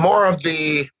more of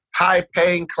the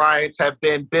high-paying clients have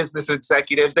been business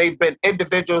executives. They've been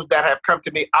individuals that have come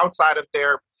to me outside of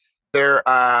their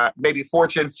maybe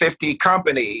Fortune 50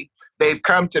 company. They've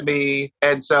come to me,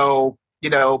 and so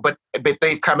but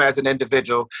they've come as an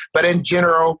individual. But in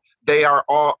general, they are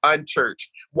all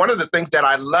unchurched. One of the things that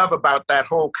I love about that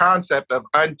whole concept of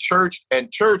unchurched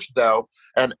and church, though,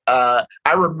 and I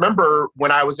remember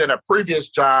when I was in a previous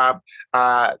job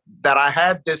that I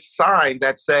had this sign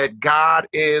that said, "God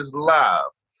is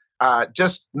love."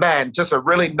 Just a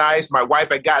really nice. My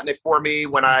wife had gotten it for me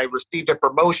when I received a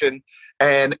promotion,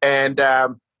 and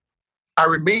I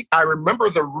remember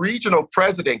the regional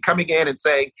president coming in and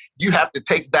saying, "You have to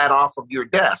take that off of your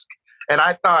desk." And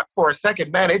I thought for a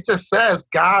second, man, it just says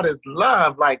God is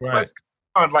love. Like, right. What's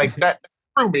going on? Like that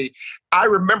threw me. I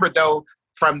remember though,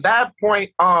 from that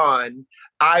point on,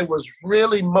 I was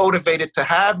really motivated to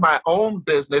have my own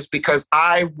business because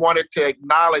I wanted to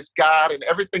acknowledge God in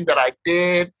everything that I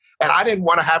did. And I didn't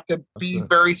want to have to be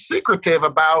very secretive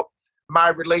about my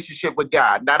relationship with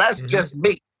God. Now that's just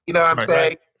me. You know what I'm saying?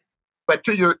 Right. But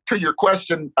to your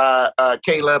question,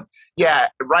 Caleb, yeah,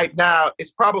 right now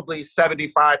it's probably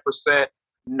 75%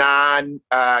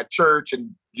 non-church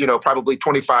and probably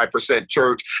 25%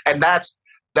 church, and that's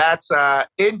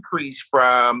increase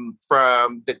from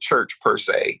the church per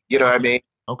se. You know what I mean?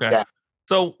 Okay. Yeah.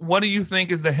 So, what do you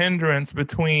think is the hindrance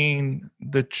between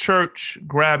the church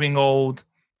grabbing hold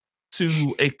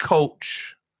to a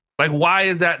coach? Like, why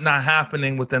is that not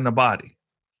happening within the body?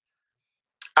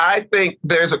 I think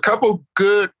there's a couple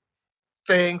good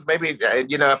things. Maybe,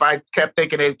 if I kept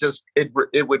thinking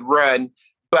it would run.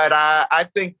 But I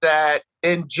think that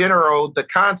in general, the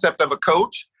concept of a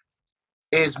coach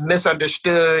is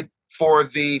misunderstood for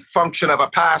the function of a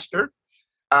pastor.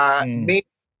 Meaning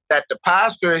that the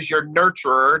pastor is your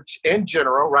nurturer in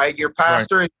general, right? Your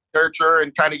pastor is your nurturer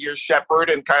and kind of your shepherd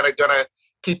and kind of going to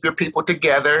keep your people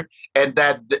together. And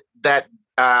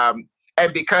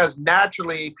and because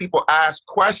naturally people ask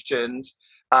questions,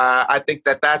 I think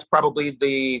that's probably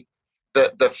the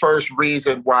first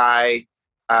reason why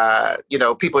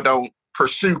people don't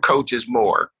pursue coaches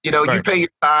more. You pay your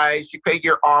tithes, you pay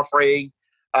your offering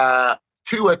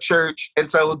to a church, and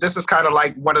so this is kind of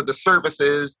like one of the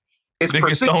services. It's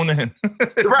perceived,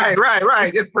 right.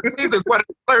 It's perceived as one of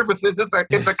the services.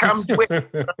 It's a comes with.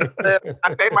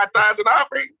 I pay my tithes and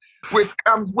offering, which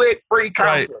comes with free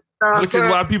counseling. Right. Which is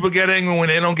why people get angry when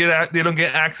they don't get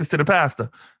access to the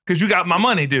pastor, because you got my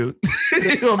money, dude.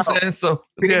 You know what I'm saying? So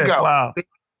bingo. Wow.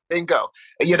 Bingo.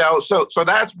 So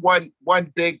that's one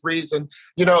big reason.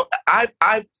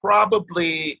 I've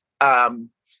probably and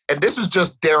this is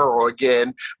just Darryl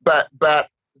again, but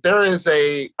there is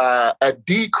a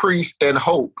decrease in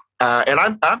hope, and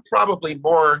I'm probably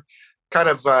more kind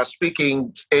of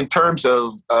speaking in terms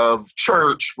of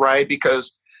church, right?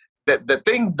 Because the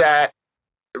thing that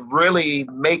really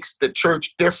makes the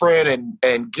church different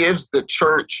and gives the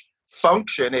church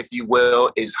function, if you will,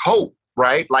 is hope,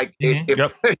 right? Like if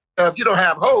you don't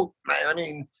have hope, man, I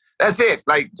mean, that's it.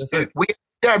 Like we're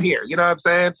done here. You know what I'm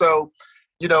saying? So,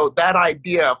 that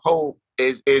idea of hope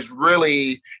is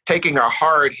really taking a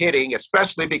hard hitting,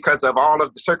 especially because of all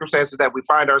of the circumstances that we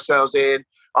find ourselves in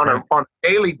on a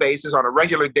daily basis, on a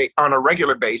regular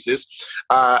basis.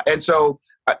 And so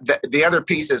the other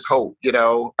piece is hope,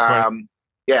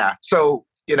 Yeah. So,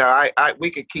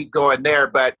 we could keep going there,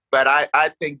 but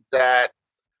I think that,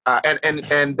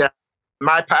 and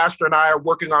my pastor and I are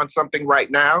working on something right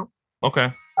now.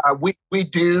 Okay. We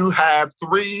do have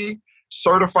 3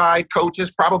 certified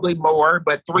coaches, probably more,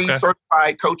 but 3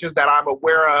 certified coaches that I'm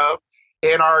aware of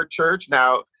in our church.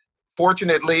 Now,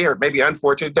 fortunately, or maybe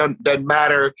unfortunately, doesn't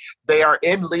matter. They are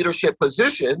in leadership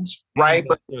positions, right?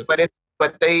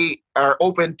 But they are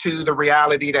open to the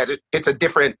reality that it's a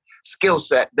different skill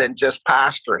set than just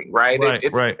pastoring, right? It's a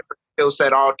different skill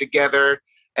set altogether,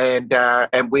 and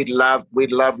we'd love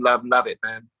it,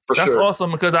 man. That's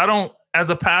awesome, because as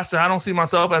a pastor, I don't see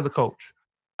myself as a coach.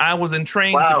 I wasn't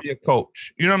trained to be a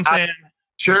coach. You know what I'm saying?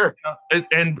 Sure.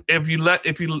 And if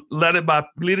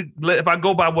I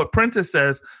go by what Prentice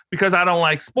says, because I don't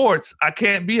like sports, I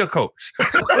can't be a coach.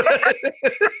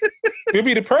 You'll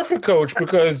be the perfect coach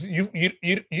because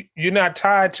you're not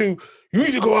tied to, you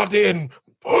need to go out there and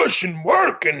push and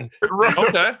work and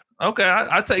okay.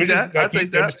 I take that. I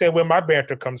take that. Understand where my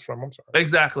banter comes from. I'm sorry.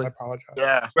 Exactly. I apologize.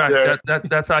 Yeah. Right. Yeah.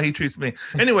 That's how he treats me.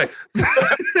 Anyway.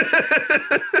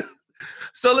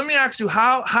 So let me ask you,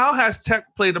 how has tech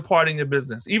played a part in your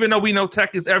business? Even though we know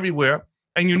tech is everywhere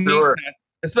and you need tech,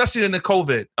 especially in the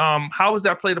COVID, how has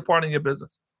that played a part in your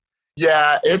business?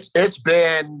 Yeah, it's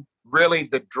been really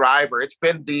the driver. It's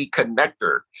been the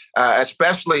connector,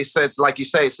 especially since, like you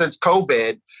say, since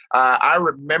COVID. I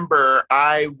remember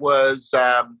I was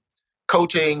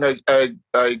coaching a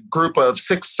group of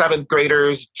 6th, 7th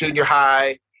graders, junior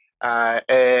high,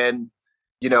 and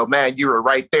you know, man, you were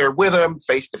right there with them,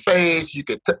 face to face. You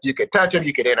could touch them,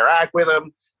 you could interact with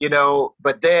them, you know.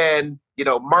 But then, you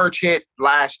know, March hit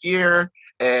last year,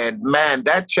 and man,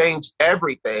 that changed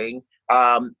everything.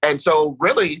 And so,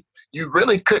 really, you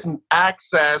really couldn't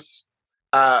access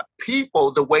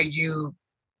people the way you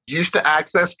used to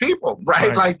access people,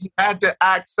 right? Like you had to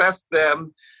access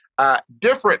them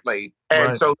differently,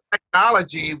 and so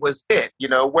technology was it. You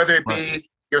know, whether it be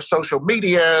your social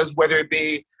medias, whether it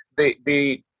be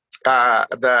the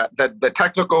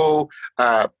technical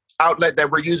outlet that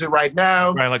we're using right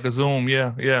now, right? Like a Zoom,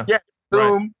 yeah,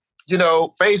 Zoom, you know,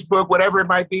 Facebook, whatever it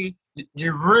might be.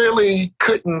 You really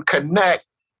couldn't connect,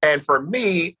 and for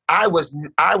me, I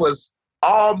was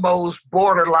almost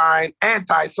borderline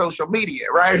anti-social media,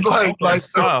 right? So like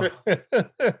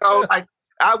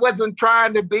I wasn't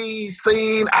trying to be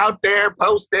seen out there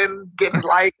posting, getting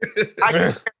like, you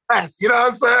know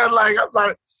what I'm saying? Like I'm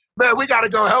like, man, we got to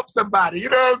go help somebody. You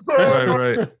know what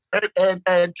I'm saying?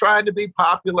 And trying to be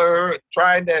popular, and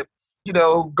trying to, you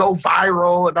know, go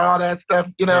viral and all that stuff.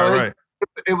 You know,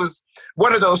 it was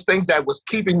one of those things that was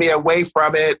keeping me away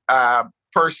from it,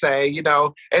 per se. You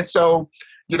know, and so,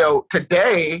 you know,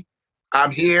 today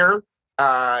I'm here.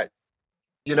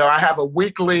 You know, I have a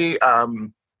weekly,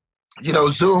 you know,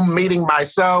 Zoom meeting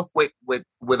myself with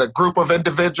a group of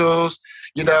individuals.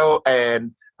 You know,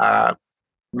 and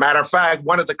matter of fact,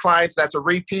 one of the clients that's a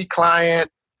repeat client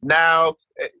now,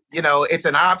 you know, it's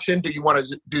an option. Do you want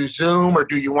to do Zoom or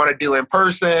do you want to do in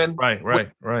person? Right.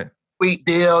 Sweet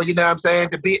deal. You know what I'm saying?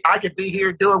 I could be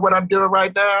here doing what I'm doing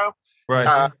right now.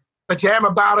 Right. Pajama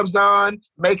bottoms on,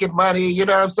 making money. You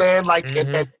know what I'm saying? Like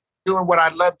and doing what I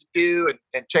love to do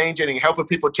and changing and helping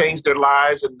people change their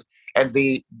lives and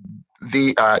the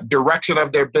direction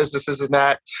of their businesses and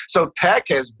that. So tech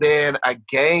has been a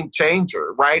game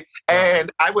changer, right?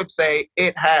 And I would say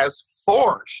it has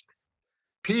forced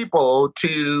people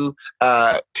to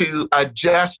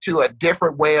adjust to a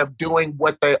different way of doing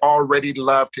what they already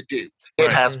love to do.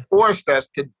 It has forced us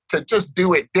to just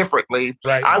do it differently.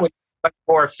 I would much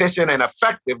more efficient and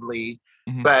effectively,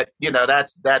 but you know,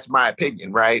 that's my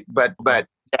opinion, right? But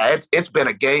yeah, it's been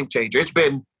a game changer. It's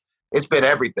been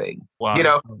everything. Wow. You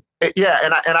know,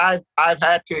 and I've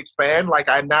had to expand. Like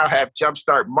I now have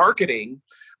Jumpstart Marketing,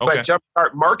 but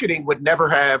Jumpstart Marketing would never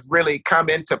have really come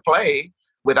into play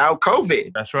without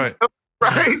COVID. That's right.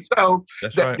 Right. So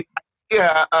the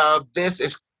idea of this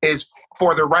is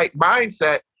for the right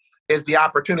mindset is the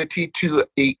opportunity to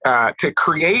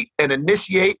create and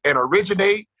initiate and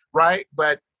originate. Right.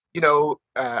 But, you know,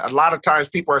 a lot of times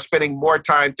people are spending more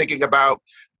time thinking about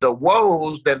the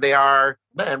woes than they are,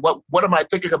 man, what am I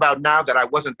thinking about now that I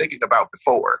wasn't thinking about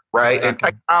before, right? And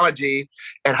technology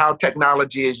and how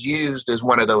technology is used is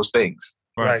one of those things.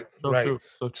 Right. True.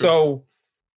 So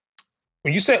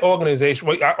when you say organization,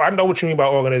 I know what you mean by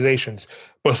organizations,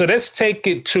 but so let's take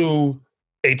it to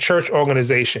a church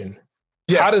organization.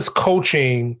 Yes. How does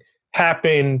coaching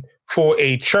happen for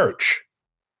a church?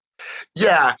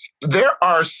 Yeah, there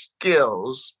are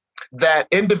skills that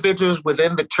individuals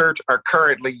within the church are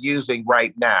currently using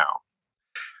right now.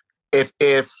 If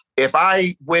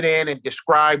I went in and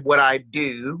described what I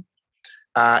do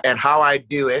and how I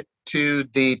do it to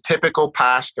the typical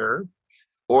pastor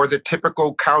or the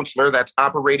typical counselor that's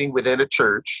operating within a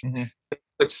church, they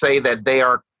would say that they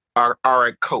are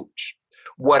a coach.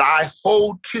 What I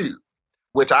hold to,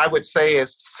 which I would say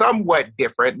is somewhat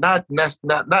different, not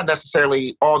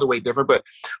necessarily all the way different, but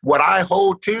what I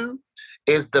hold to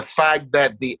is the fact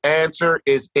that the answer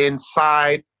is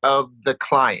inside of the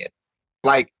client.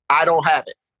 Like, I don't have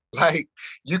it. Like,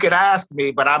 you can ask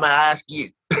me, but I'm going to ask you.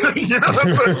 You know what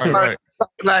I'm saying? Right.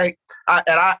 Like,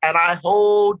 I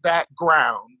hold that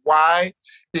ground. Why?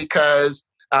 Because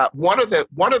one of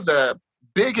the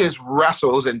biggest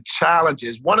wrestles and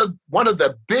challenges, one of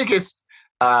the biggest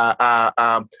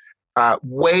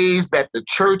ways that the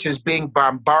church is being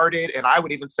bombarded, and I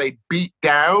would even say beat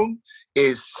down,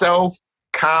 is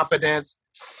self-confidence,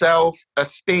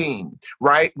 self-esteem,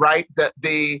 right?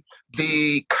 The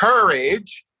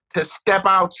courage to step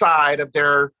outside of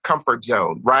their comfort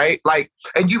zone, right?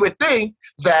 And you would think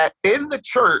that in the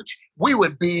church, we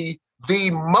would be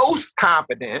the most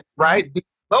confident, right? The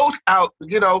most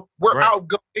we're right.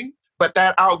 Outgoing, but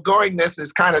that outgoingness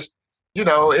is kind of,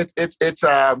 it's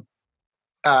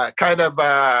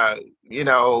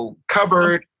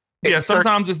covered. Yeah,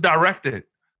 sometimes it's directed.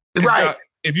 Right.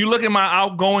 If you look at my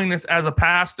outgoingness as a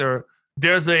pastor,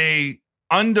 there's a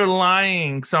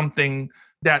underlying something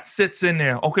that sits in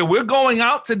there. Okay, we're going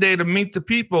out today to meet the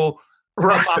people.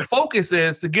 Right. My focus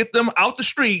is to get them out the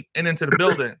street and into the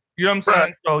building. You know what I'm saying?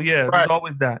 Right. So yeah, there's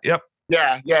always that. Yep.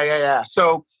 Yeah.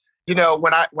 So,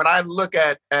 when I look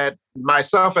at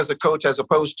myself as a coach, as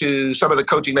opposed to some of the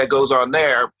coaching that goes on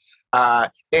there,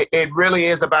 it really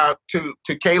is about, to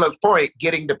Caleb's point,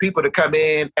 getting the people to come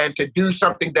in and to do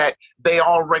something that they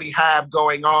already have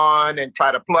going on and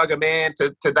try to plug them in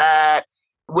to that,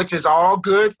 which is all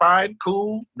good, fine,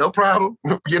 cool, no problem.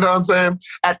 You know what I'm saying?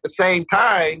 At the same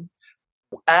time,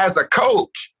 as a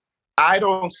coach, I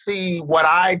don't see what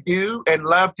I do and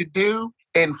love to do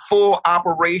in full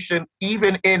operation,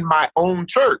 even in my own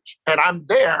church. And I'm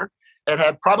there and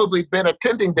have probably been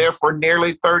attending there for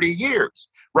nearly 30 years,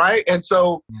 right? And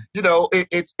so,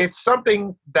 it's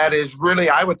something that is really,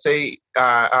 I would say,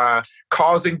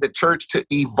 causing the church to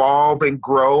evolve and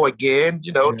grow again.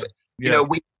 We do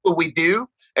what we do,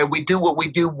 and we do what we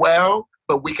do well,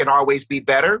 but we can always be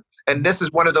better. And this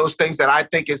is one of those things that I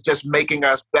think is just making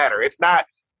us better. It's not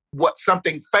what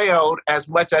something failed as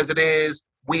much as it is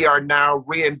we are now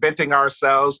reinventing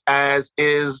ourselves, as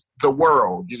is the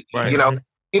world. Right.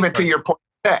 Even to your point,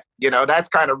 that's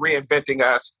kind of reinventing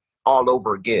us all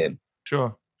over again.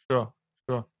 Sure.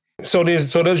 So you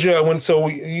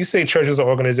say church is an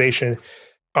organization.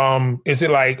 Is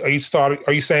it like, are you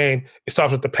saying it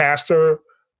starts with the pastor,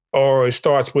 or it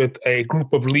starts with a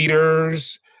group of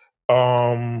leaders?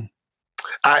 I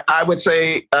would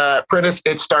say, Prentice,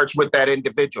 it starts with that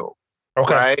individual.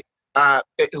 Okay. Right?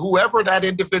 Whoever that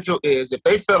individual is, if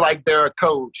they feel like they're a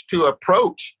coach, to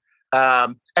approach,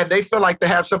 and they feel like they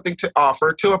have something to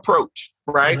offer, to approach,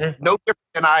 right? Mm-hmm. No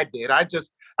different than I did.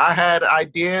 I had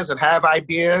ideas and have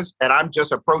ideas, and I'm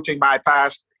just approaching my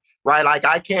pastor, right? Like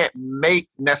I can't make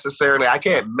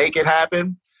it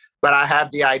happen, but I have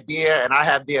the idea and I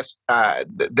have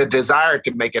the desire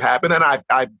to make it happen. And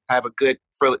I have a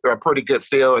pretty good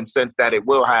feel and sense that it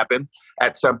will happen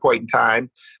at some point in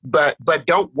time. But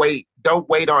don't wait. Don't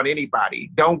wait on anybody.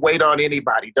 Don't wait on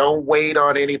anybody. Don't wait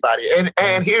on anybody.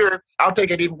 And here, I'll take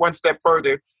it even one step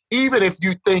further. Even if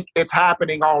you think it's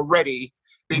happening already,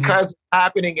 because it's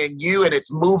happening in you and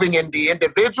it's moving in the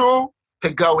individual,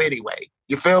 to go anyway.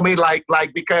 You feel me? Like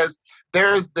because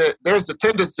there's the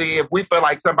tendency, if we feel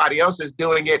like somebody else is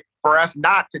doing it, for us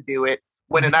not to do it,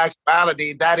 when in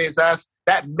actuality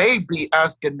that may be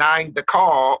us denying the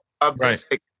call of this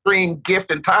extreme gift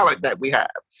and talent that we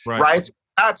have. Right? So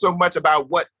not so much about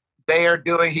what they are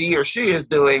doing, he or she is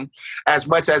doing, as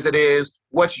much as it is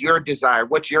what's your desire,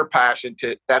 what's your passion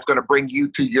that's going to bring you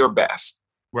to your best.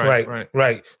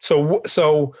 Right. So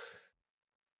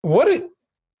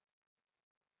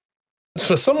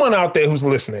for someone out there who's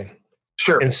listening,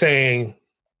 sure, and saying,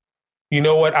 you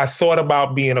know what, I thought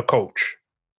about being a coach.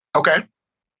 Okay.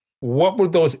 What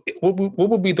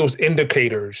would be those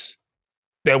indicators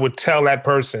that would tell that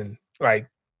person, like?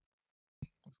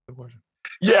 That's a good question.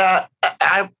 Yeah,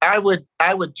 I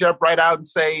would jump right out and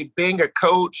say being a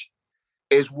coach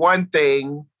is one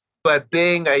thing, but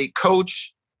being a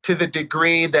coach to the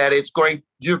degree that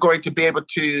you're going to be able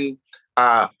to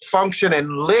function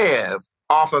and live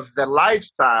off of the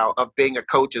lifestyle of being a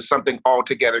coach is something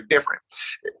altogether different.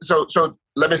 So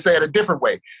let me say it a different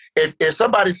way. If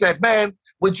somebody said, man,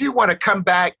 would you want to come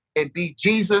back and be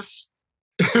Jesus?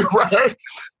 Right?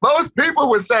 Most people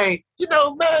would say,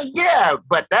 man, yeah,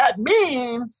 but that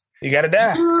means you got to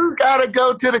die. You got to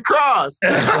go to the cross.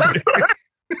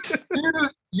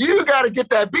 You got to get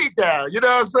that beat down. You know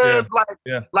what I'm saying?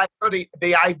 So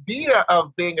the idea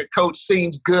of being a coach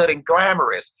seems good and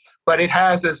glamorous, but it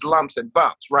has its lumps and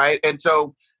bumps, right? And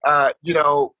so,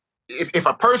 if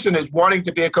a person is wanting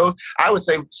to be a coach, I would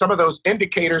say some of those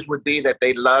indicators would be that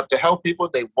they love to help people,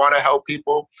 they want to help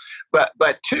people, but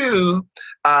two,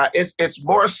 it's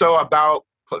more so about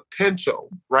potential,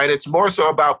 right? It's more so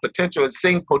about potential and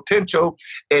seeing potential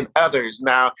in others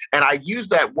now. And I use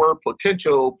that word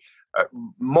potential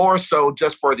more so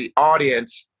just for the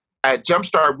audience at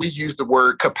Jumpstart, we use the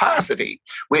word capacity.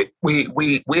 We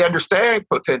understand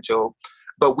potential,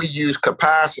 but we use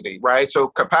capacity, right? So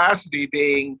capacity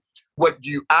being what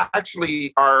you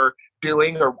actually are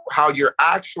doing or how you're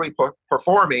actually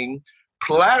performing,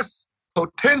 plus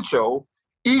potential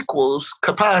equals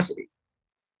capacity.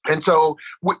 And so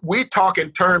we talk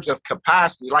in terms of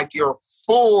capacity, like your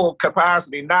full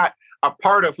capacity, not a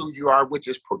part of who you are, which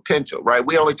is potential, right?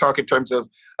 We only talk in terms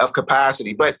of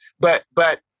capacity. But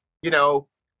you know,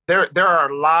 there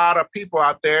are a lot of people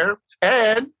out there,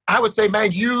 and I would say, man,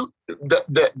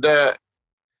 the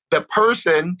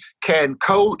person can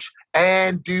coach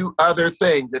and do other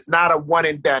things. It's not a one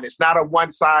and done. It's not a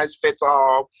one size fits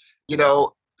all. You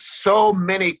know, so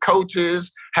many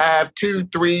coaches have 2,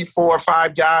 3, 4,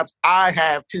 5 jobs. I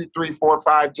have 2, 3, 4,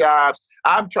 5 jobs.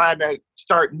 I'm trying to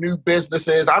start new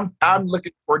businesses. I'm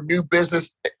looking for new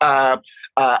business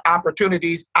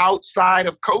opportunities outside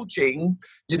of coaching.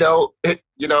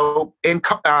 In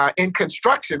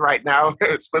construction right now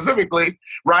specifically,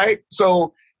 right?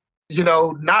 So,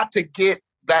 not to get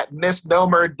that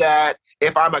misnomer that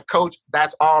if I'm a coach,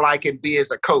 that's all I can be as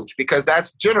a coach, because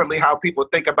that's generally how people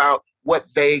think about what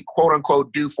they quote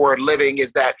unquote do for a living,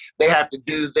 is that they have to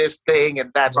do this thing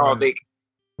and that's all they can.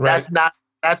 Right.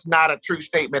 That's not a true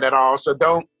statement at all. So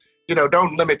don't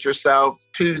limit yourself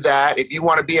to that. If you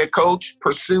want to be a coach,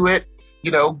 pursue it,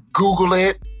 Google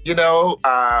it,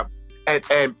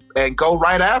 and go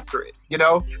right after it.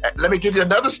 Let me give you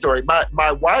another story.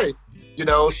 My wife,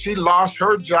 she lost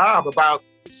her job about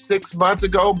 6 months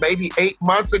ago, maybe 8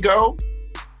 months ago.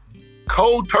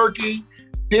 Cold turkey.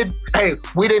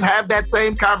 We didn't have that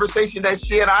same conversation that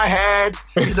she and I had,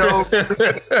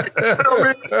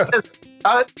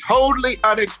 totally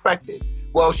unexpected.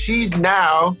 Well, she's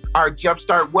now our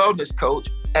Jumpstart Wellness coach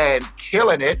and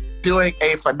killing it, doing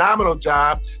a phenomenal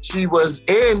job. She was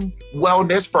in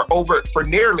wellness for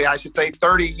nearly, I should say,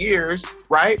 30 years,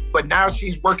 right? But now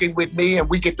she's working with me and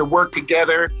we get to work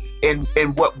together in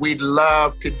what we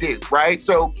love to do, right?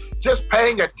 So just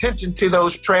paying attention to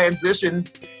those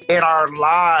transitions in our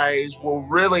lives will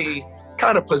really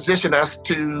kind of position us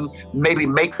to maybe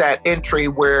make that entry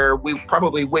where we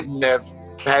probably wouldn't have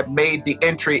made the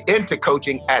entry into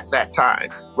coaching at that time,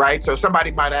 right? So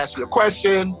somebody might ask you a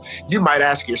question, you might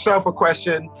ask yourself a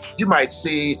question, you might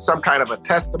see some kind of a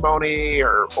testimony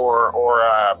or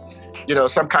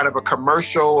some kind of a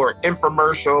commercial or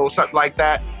infomercial, something like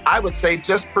that. I would say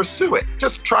just pursue it.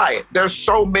 Just try it. There's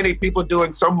so many people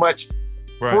doing so much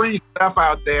free stuff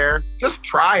out there. Just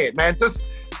try it, man. Just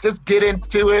get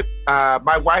into it.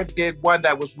 My wife did one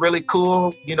that was really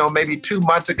cool, maybe 2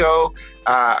 months ago.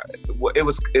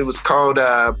 It was called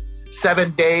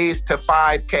 7 Days to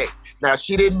 5K. Now,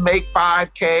 she didn't make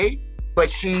 5K,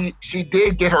 but she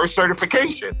did get her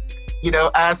certification,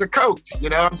 as a coach. You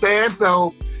know what I'm saying?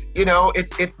 So,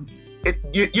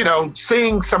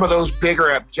 seeing some of those bigger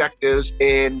objectives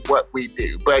in what we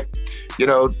do. But,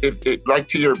 if like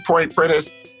to your point,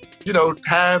 Prentice,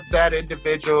 have that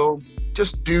individual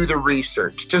just do the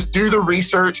research. Just do the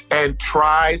research and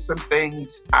try some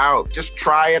things out. Just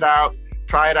try it out.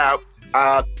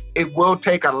 It will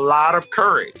take a lot of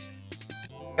courage.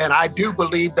 And I do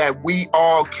believe that we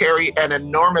all carry an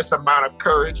enormous amount of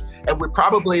courage, and we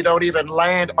probably don't even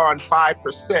land on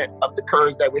 5% of the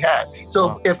courage that we have.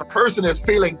 So if a person is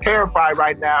feeling terrified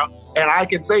right now, and I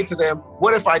can say to them,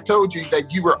 what if I told you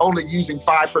that you were only using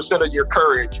 5% of your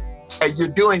courage and you're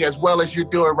doing as well as you're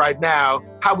doing right now,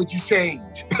 how would you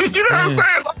change? You know what I'm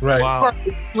saying? Right. Wow.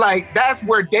 Like that's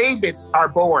where Davids are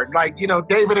born. Like,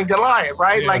 David and Goliath,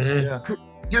 right?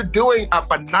 You're doing a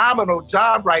phenomenal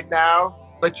job right now,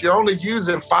 but you're only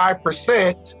using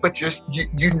 5%, but you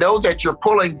know that you're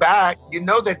pulling back. You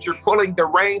know that you're pulling the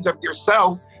reins of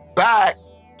yourself back.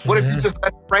 What if you just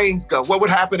let the reins go? What would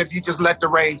happen if you just let the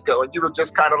reins go and you were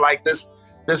just kind of like this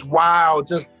wild,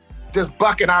 just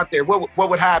bucking out there? What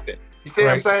would happen? You see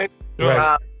what I'm saying?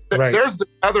 Right. There's this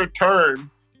other term.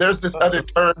 There's this other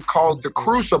term called the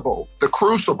crucible. The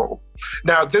crucible.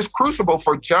 Now, this crucible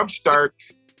for Jumpstart,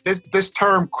 this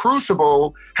term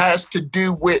crucible has to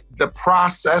do with the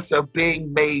process of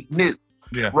being made new.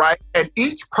 Yeah. Right? And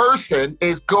each person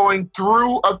is going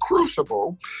through a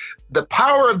crucible. The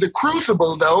power of the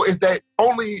crucible, though, is that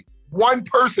only one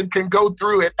person can go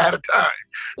through it at a time.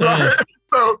 Right?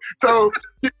 So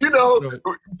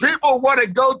people want to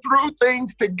go through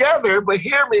things together, but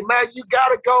hear me, man, you got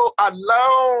to go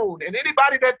alone. And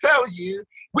anybody that tells you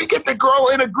we get to grow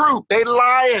in a group, they're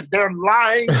lying to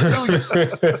you.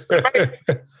 Right?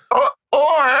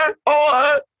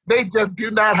 Or they just do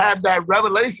not have that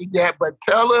revelation yet, but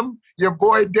tell them your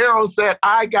boy Darryl said,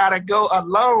 I got to go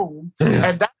alone.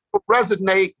 And that's will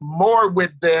resonate more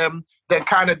with them than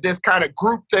kind of this kind of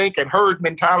groupthink and herd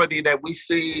mentality that we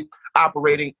see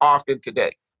operating often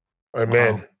today.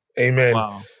 Amen. Wow. Amen.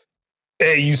 Wow.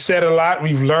 Hey, you said a lot.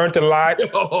 We've learned a lot.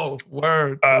 Oh,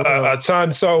 word. A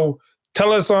ton. So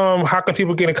tell us, how can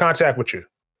people get in contact with you?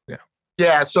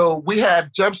 Yeah, so we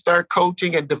have Jumpstart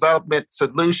Coaching and Development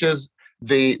Solutions.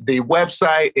 The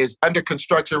website is under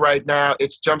construction right now.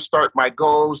 It's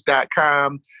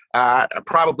jumpstartmygoals.com.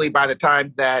 Probably by the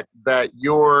time that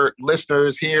your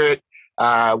listeners hear it,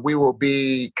 we will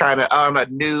be kind of on a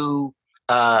new,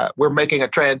 we're making a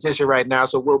transition right now,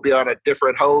 so we'll be on a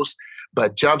different host,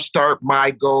 but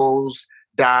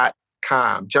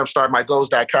jumpstartmygoals.com.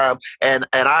 jumpstartmygoals.com. And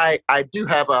I do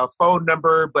have a phone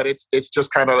number, but it's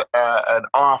just kind of an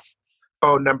off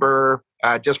phone number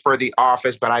just for the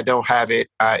office, but I don't have it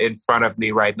in front of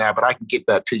me right now, but I can get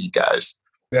that to you guys.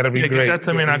 That'll be great. Get that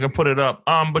to me and I can put it up.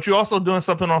 But you're also doing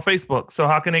something on Facebook. So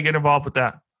how can they get involved with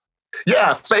that?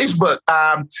 Yeah, Facebook.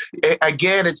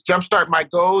 Again, it's Jumpstart My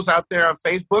Goals out there on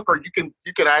Facebook, or you can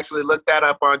actually look that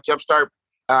up on Jumpstart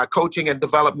Coaching and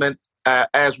Development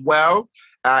as well.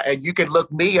 And you can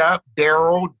look me up,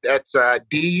 Darryl. That's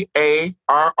DARRYL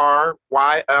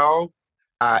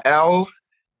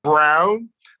Brown.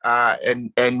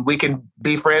 And we can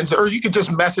be friends, or you can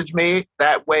just message me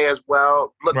that way as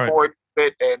well. Look forward to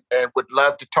it and would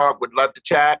love to talk, would love to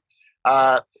chat.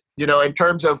 In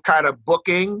terms of kind of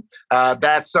booking,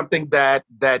 that's something that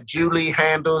Julie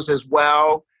handles as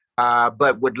well,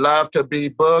 but would love to be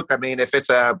booked. I mean, if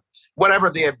it's whatever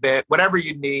the event, whatever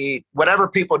you need, whatever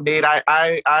people need,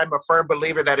 I'm a firm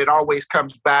believer that it always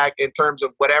comes back in terms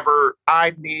of whatever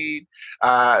I need.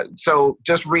 So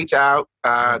just reach out.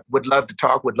 Would love to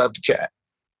talk, would love to chat.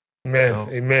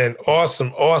 Amen.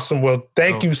 Awesome. Well,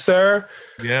 thank you, sir,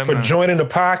 for joining the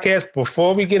podcast.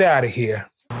 Before we get out of here,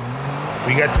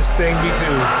 we got this thing we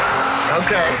do.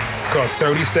 Okay. Called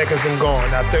 30 Seconds and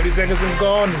Gone. Now, 30 Seconds and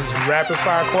Gone, this is rapid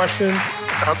fire questions.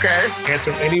 Okay.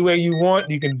 Answer them any way you want.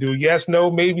 You can do yes, no,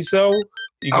 maybe so.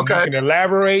 You can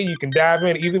elaborate. You can dive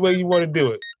in either way you want to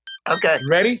do it. Okay. You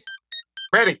ready?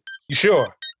 Ready. You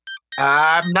sure?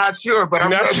 I'm not sure, but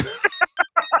I'm ready.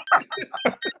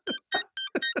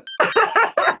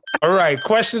 All right.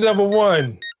 Question number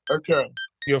 1. Okay.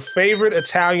 Your favorite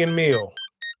Italian meal?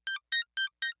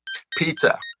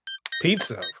 Pizza.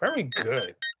 Very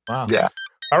good. Wow. Yeah.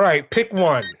 All right. Pick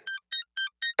one.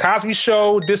 Cosby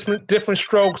Show, Different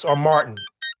Strokes, or Martin?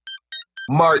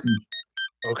 Martin.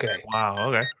 Okay. Wow.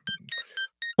 Okay.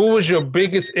 Who was your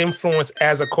biggest influence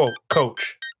as a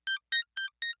coach?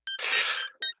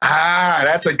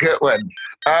 That's a good one.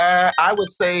 I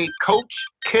would say Coach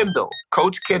Kendall.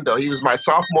 He was my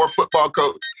sophomore football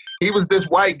coach. He was this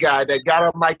white guy that got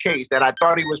on my case that I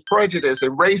thought he was prejudiced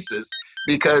and racist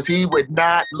because he would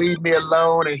not leave me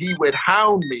alone and he would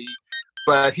hound me.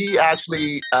 But he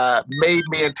actually made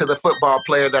me into the football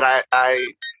player that I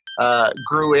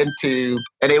grew into,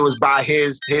 and it was by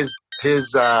his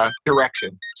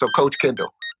direction. So Coach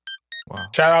Kendall. Wow.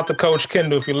 Shout out to Coach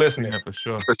Kendall if you're listening. Yeah, for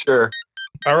sure. For sure.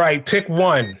 All right, pick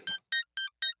one.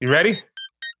 You ready?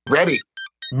 Ready.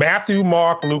 Matthew,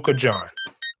 Mark, Luke, or John?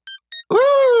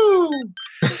 Woo!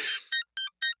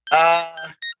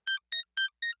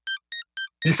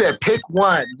 You said pick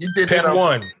one. You did pick that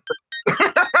one.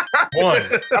 One.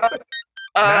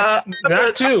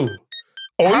 Not two.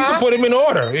 Or you can put them in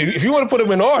order. If you want to put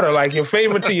them in order, like your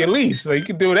favorite to your least, you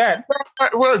can do that.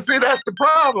 Well, see, that's the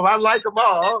problem. I like them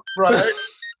all, right?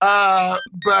 But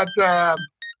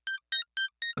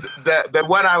the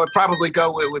one I would probably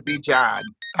go with would be John.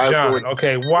 John,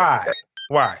 okay. Why?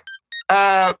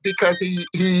 Because he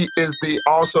is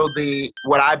also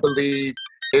what I believe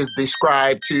is the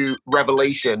scribe to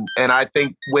revelation. And I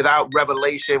think without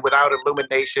revelation, without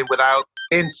illumination, without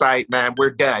insight, man, we're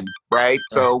done, right?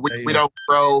 So we don't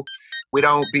grow. We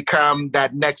don't become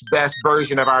that next best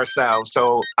version of ourselves.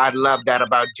 So I love that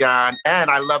about John. And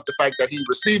I love the fact that he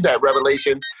received that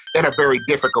revelation in a very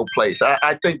difficult place.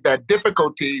 I think that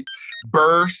difficulty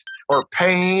births or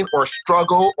pain or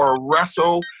struggle or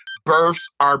wrestle births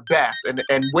our best.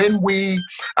 And when we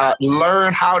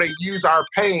learn how to use our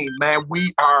pain, man,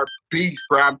 we are beasts,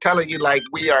 bro. I'm telling you, like,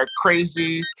 we are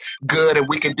crazy good and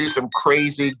we can do some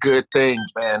crazy good things,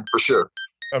 man, for sure.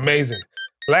 Amazing.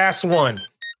 Last one.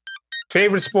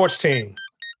 Favorite sports team?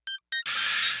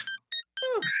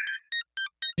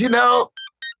 You know,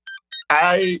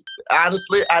 I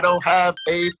honestly don't have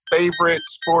a favorite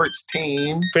sports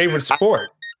team. Favorite sport?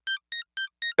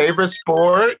 Favorite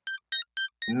sport?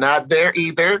 Not there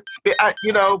either. I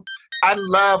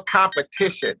love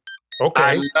competition. Okay.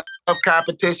 I love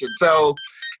competition. So,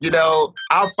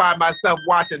 I'll find myself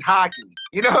watching hockey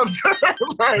You know what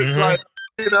I'm saying? like,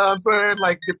 you know what I'm saying?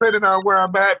 Like, depending on where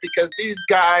I'm at, because these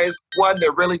guys, one,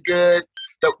 they're really good.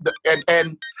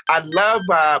 And I love,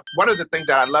 one of the things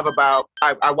that I love about,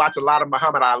 I watch a lot of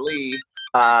Muhammad Ali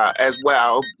as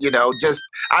well. You know, just,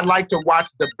 I like to watch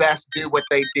the best do what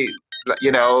they do.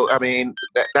 You know, I mean,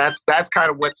 that's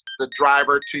kind of what's the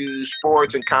driver to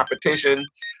sports and competition.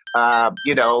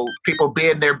 You know, people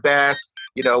being their best.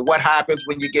 You know, what happens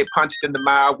when you get punched in the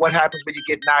mouth? What happens when you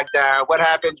get knocked down? What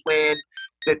happens when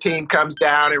the team comes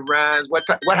down and runs? What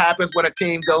happens when a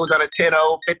team goes on a 10-0,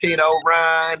 15-0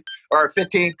 run or a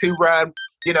 15-2 run?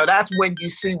 You know, that's when you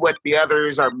see what the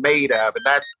others are made of, and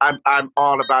that's I'm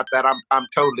all about that. I'm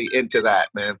totally into that,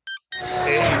 man.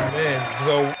 Amen.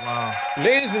 So,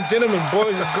 ladies and gentlemen,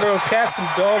 boys and girls, cats and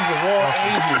dogs of all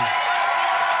ages.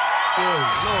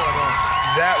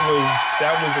 That was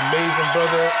amazing,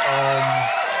 brother.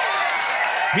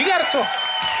 We gotta talk.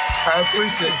 I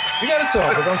appreciate it. We gotta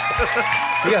talk.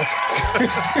 We gotta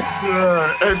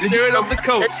talk. Steering up the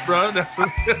coach, bro.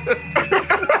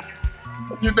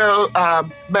 You know,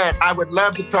 man, I would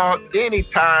love to talk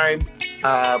anytime.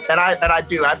 And I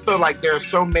do. I feel like there's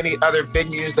so many other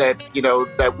venues that, you know,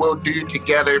 that we'll do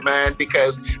together, man,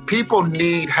 because people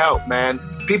need help, man.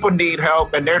 People need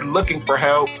help, and they're looking for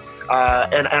help.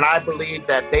 And I believe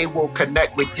that they will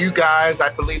connect with you guys. I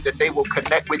believe that they will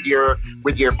connect with your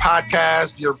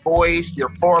podcast, your voice, your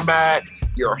format,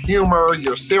 your humor,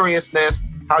 your seriousness,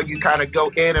 how you kind of go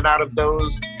in and out of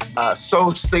those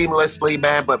so seamlessly,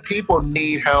 man. But people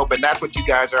need help, and that's what you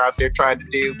guys are out there trying to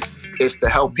do, is to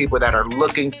help people that are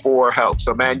looking for help.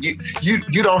 So, man, you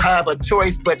don't have a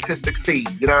choice but to succeed.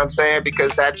 You know what I'm saying?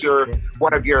 Because that's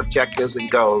one of your objectives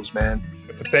and goals, man.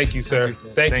 Thank you, sir.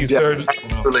 Thank you, sir.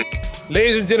 Absolutely.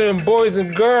 Ladies and gentlemen, boys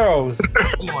and girls.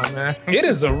 Come on, man. It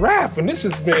is a wrap, and this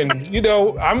has been, you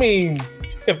know, I mean,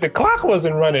 if the clock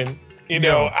wasn't running, you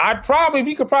know,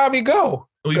 we could probably go.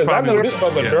 Because I know this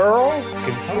brother Darryl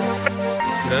can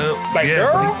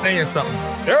Darryl? He's saying something.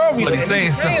 Darryl be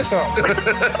saying something.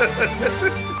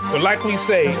 But like we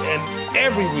say, and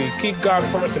every week, keep God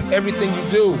first in everything you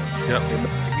do. Yep.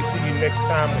 We see you next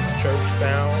time on Church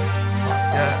Sound.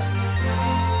 Yeah.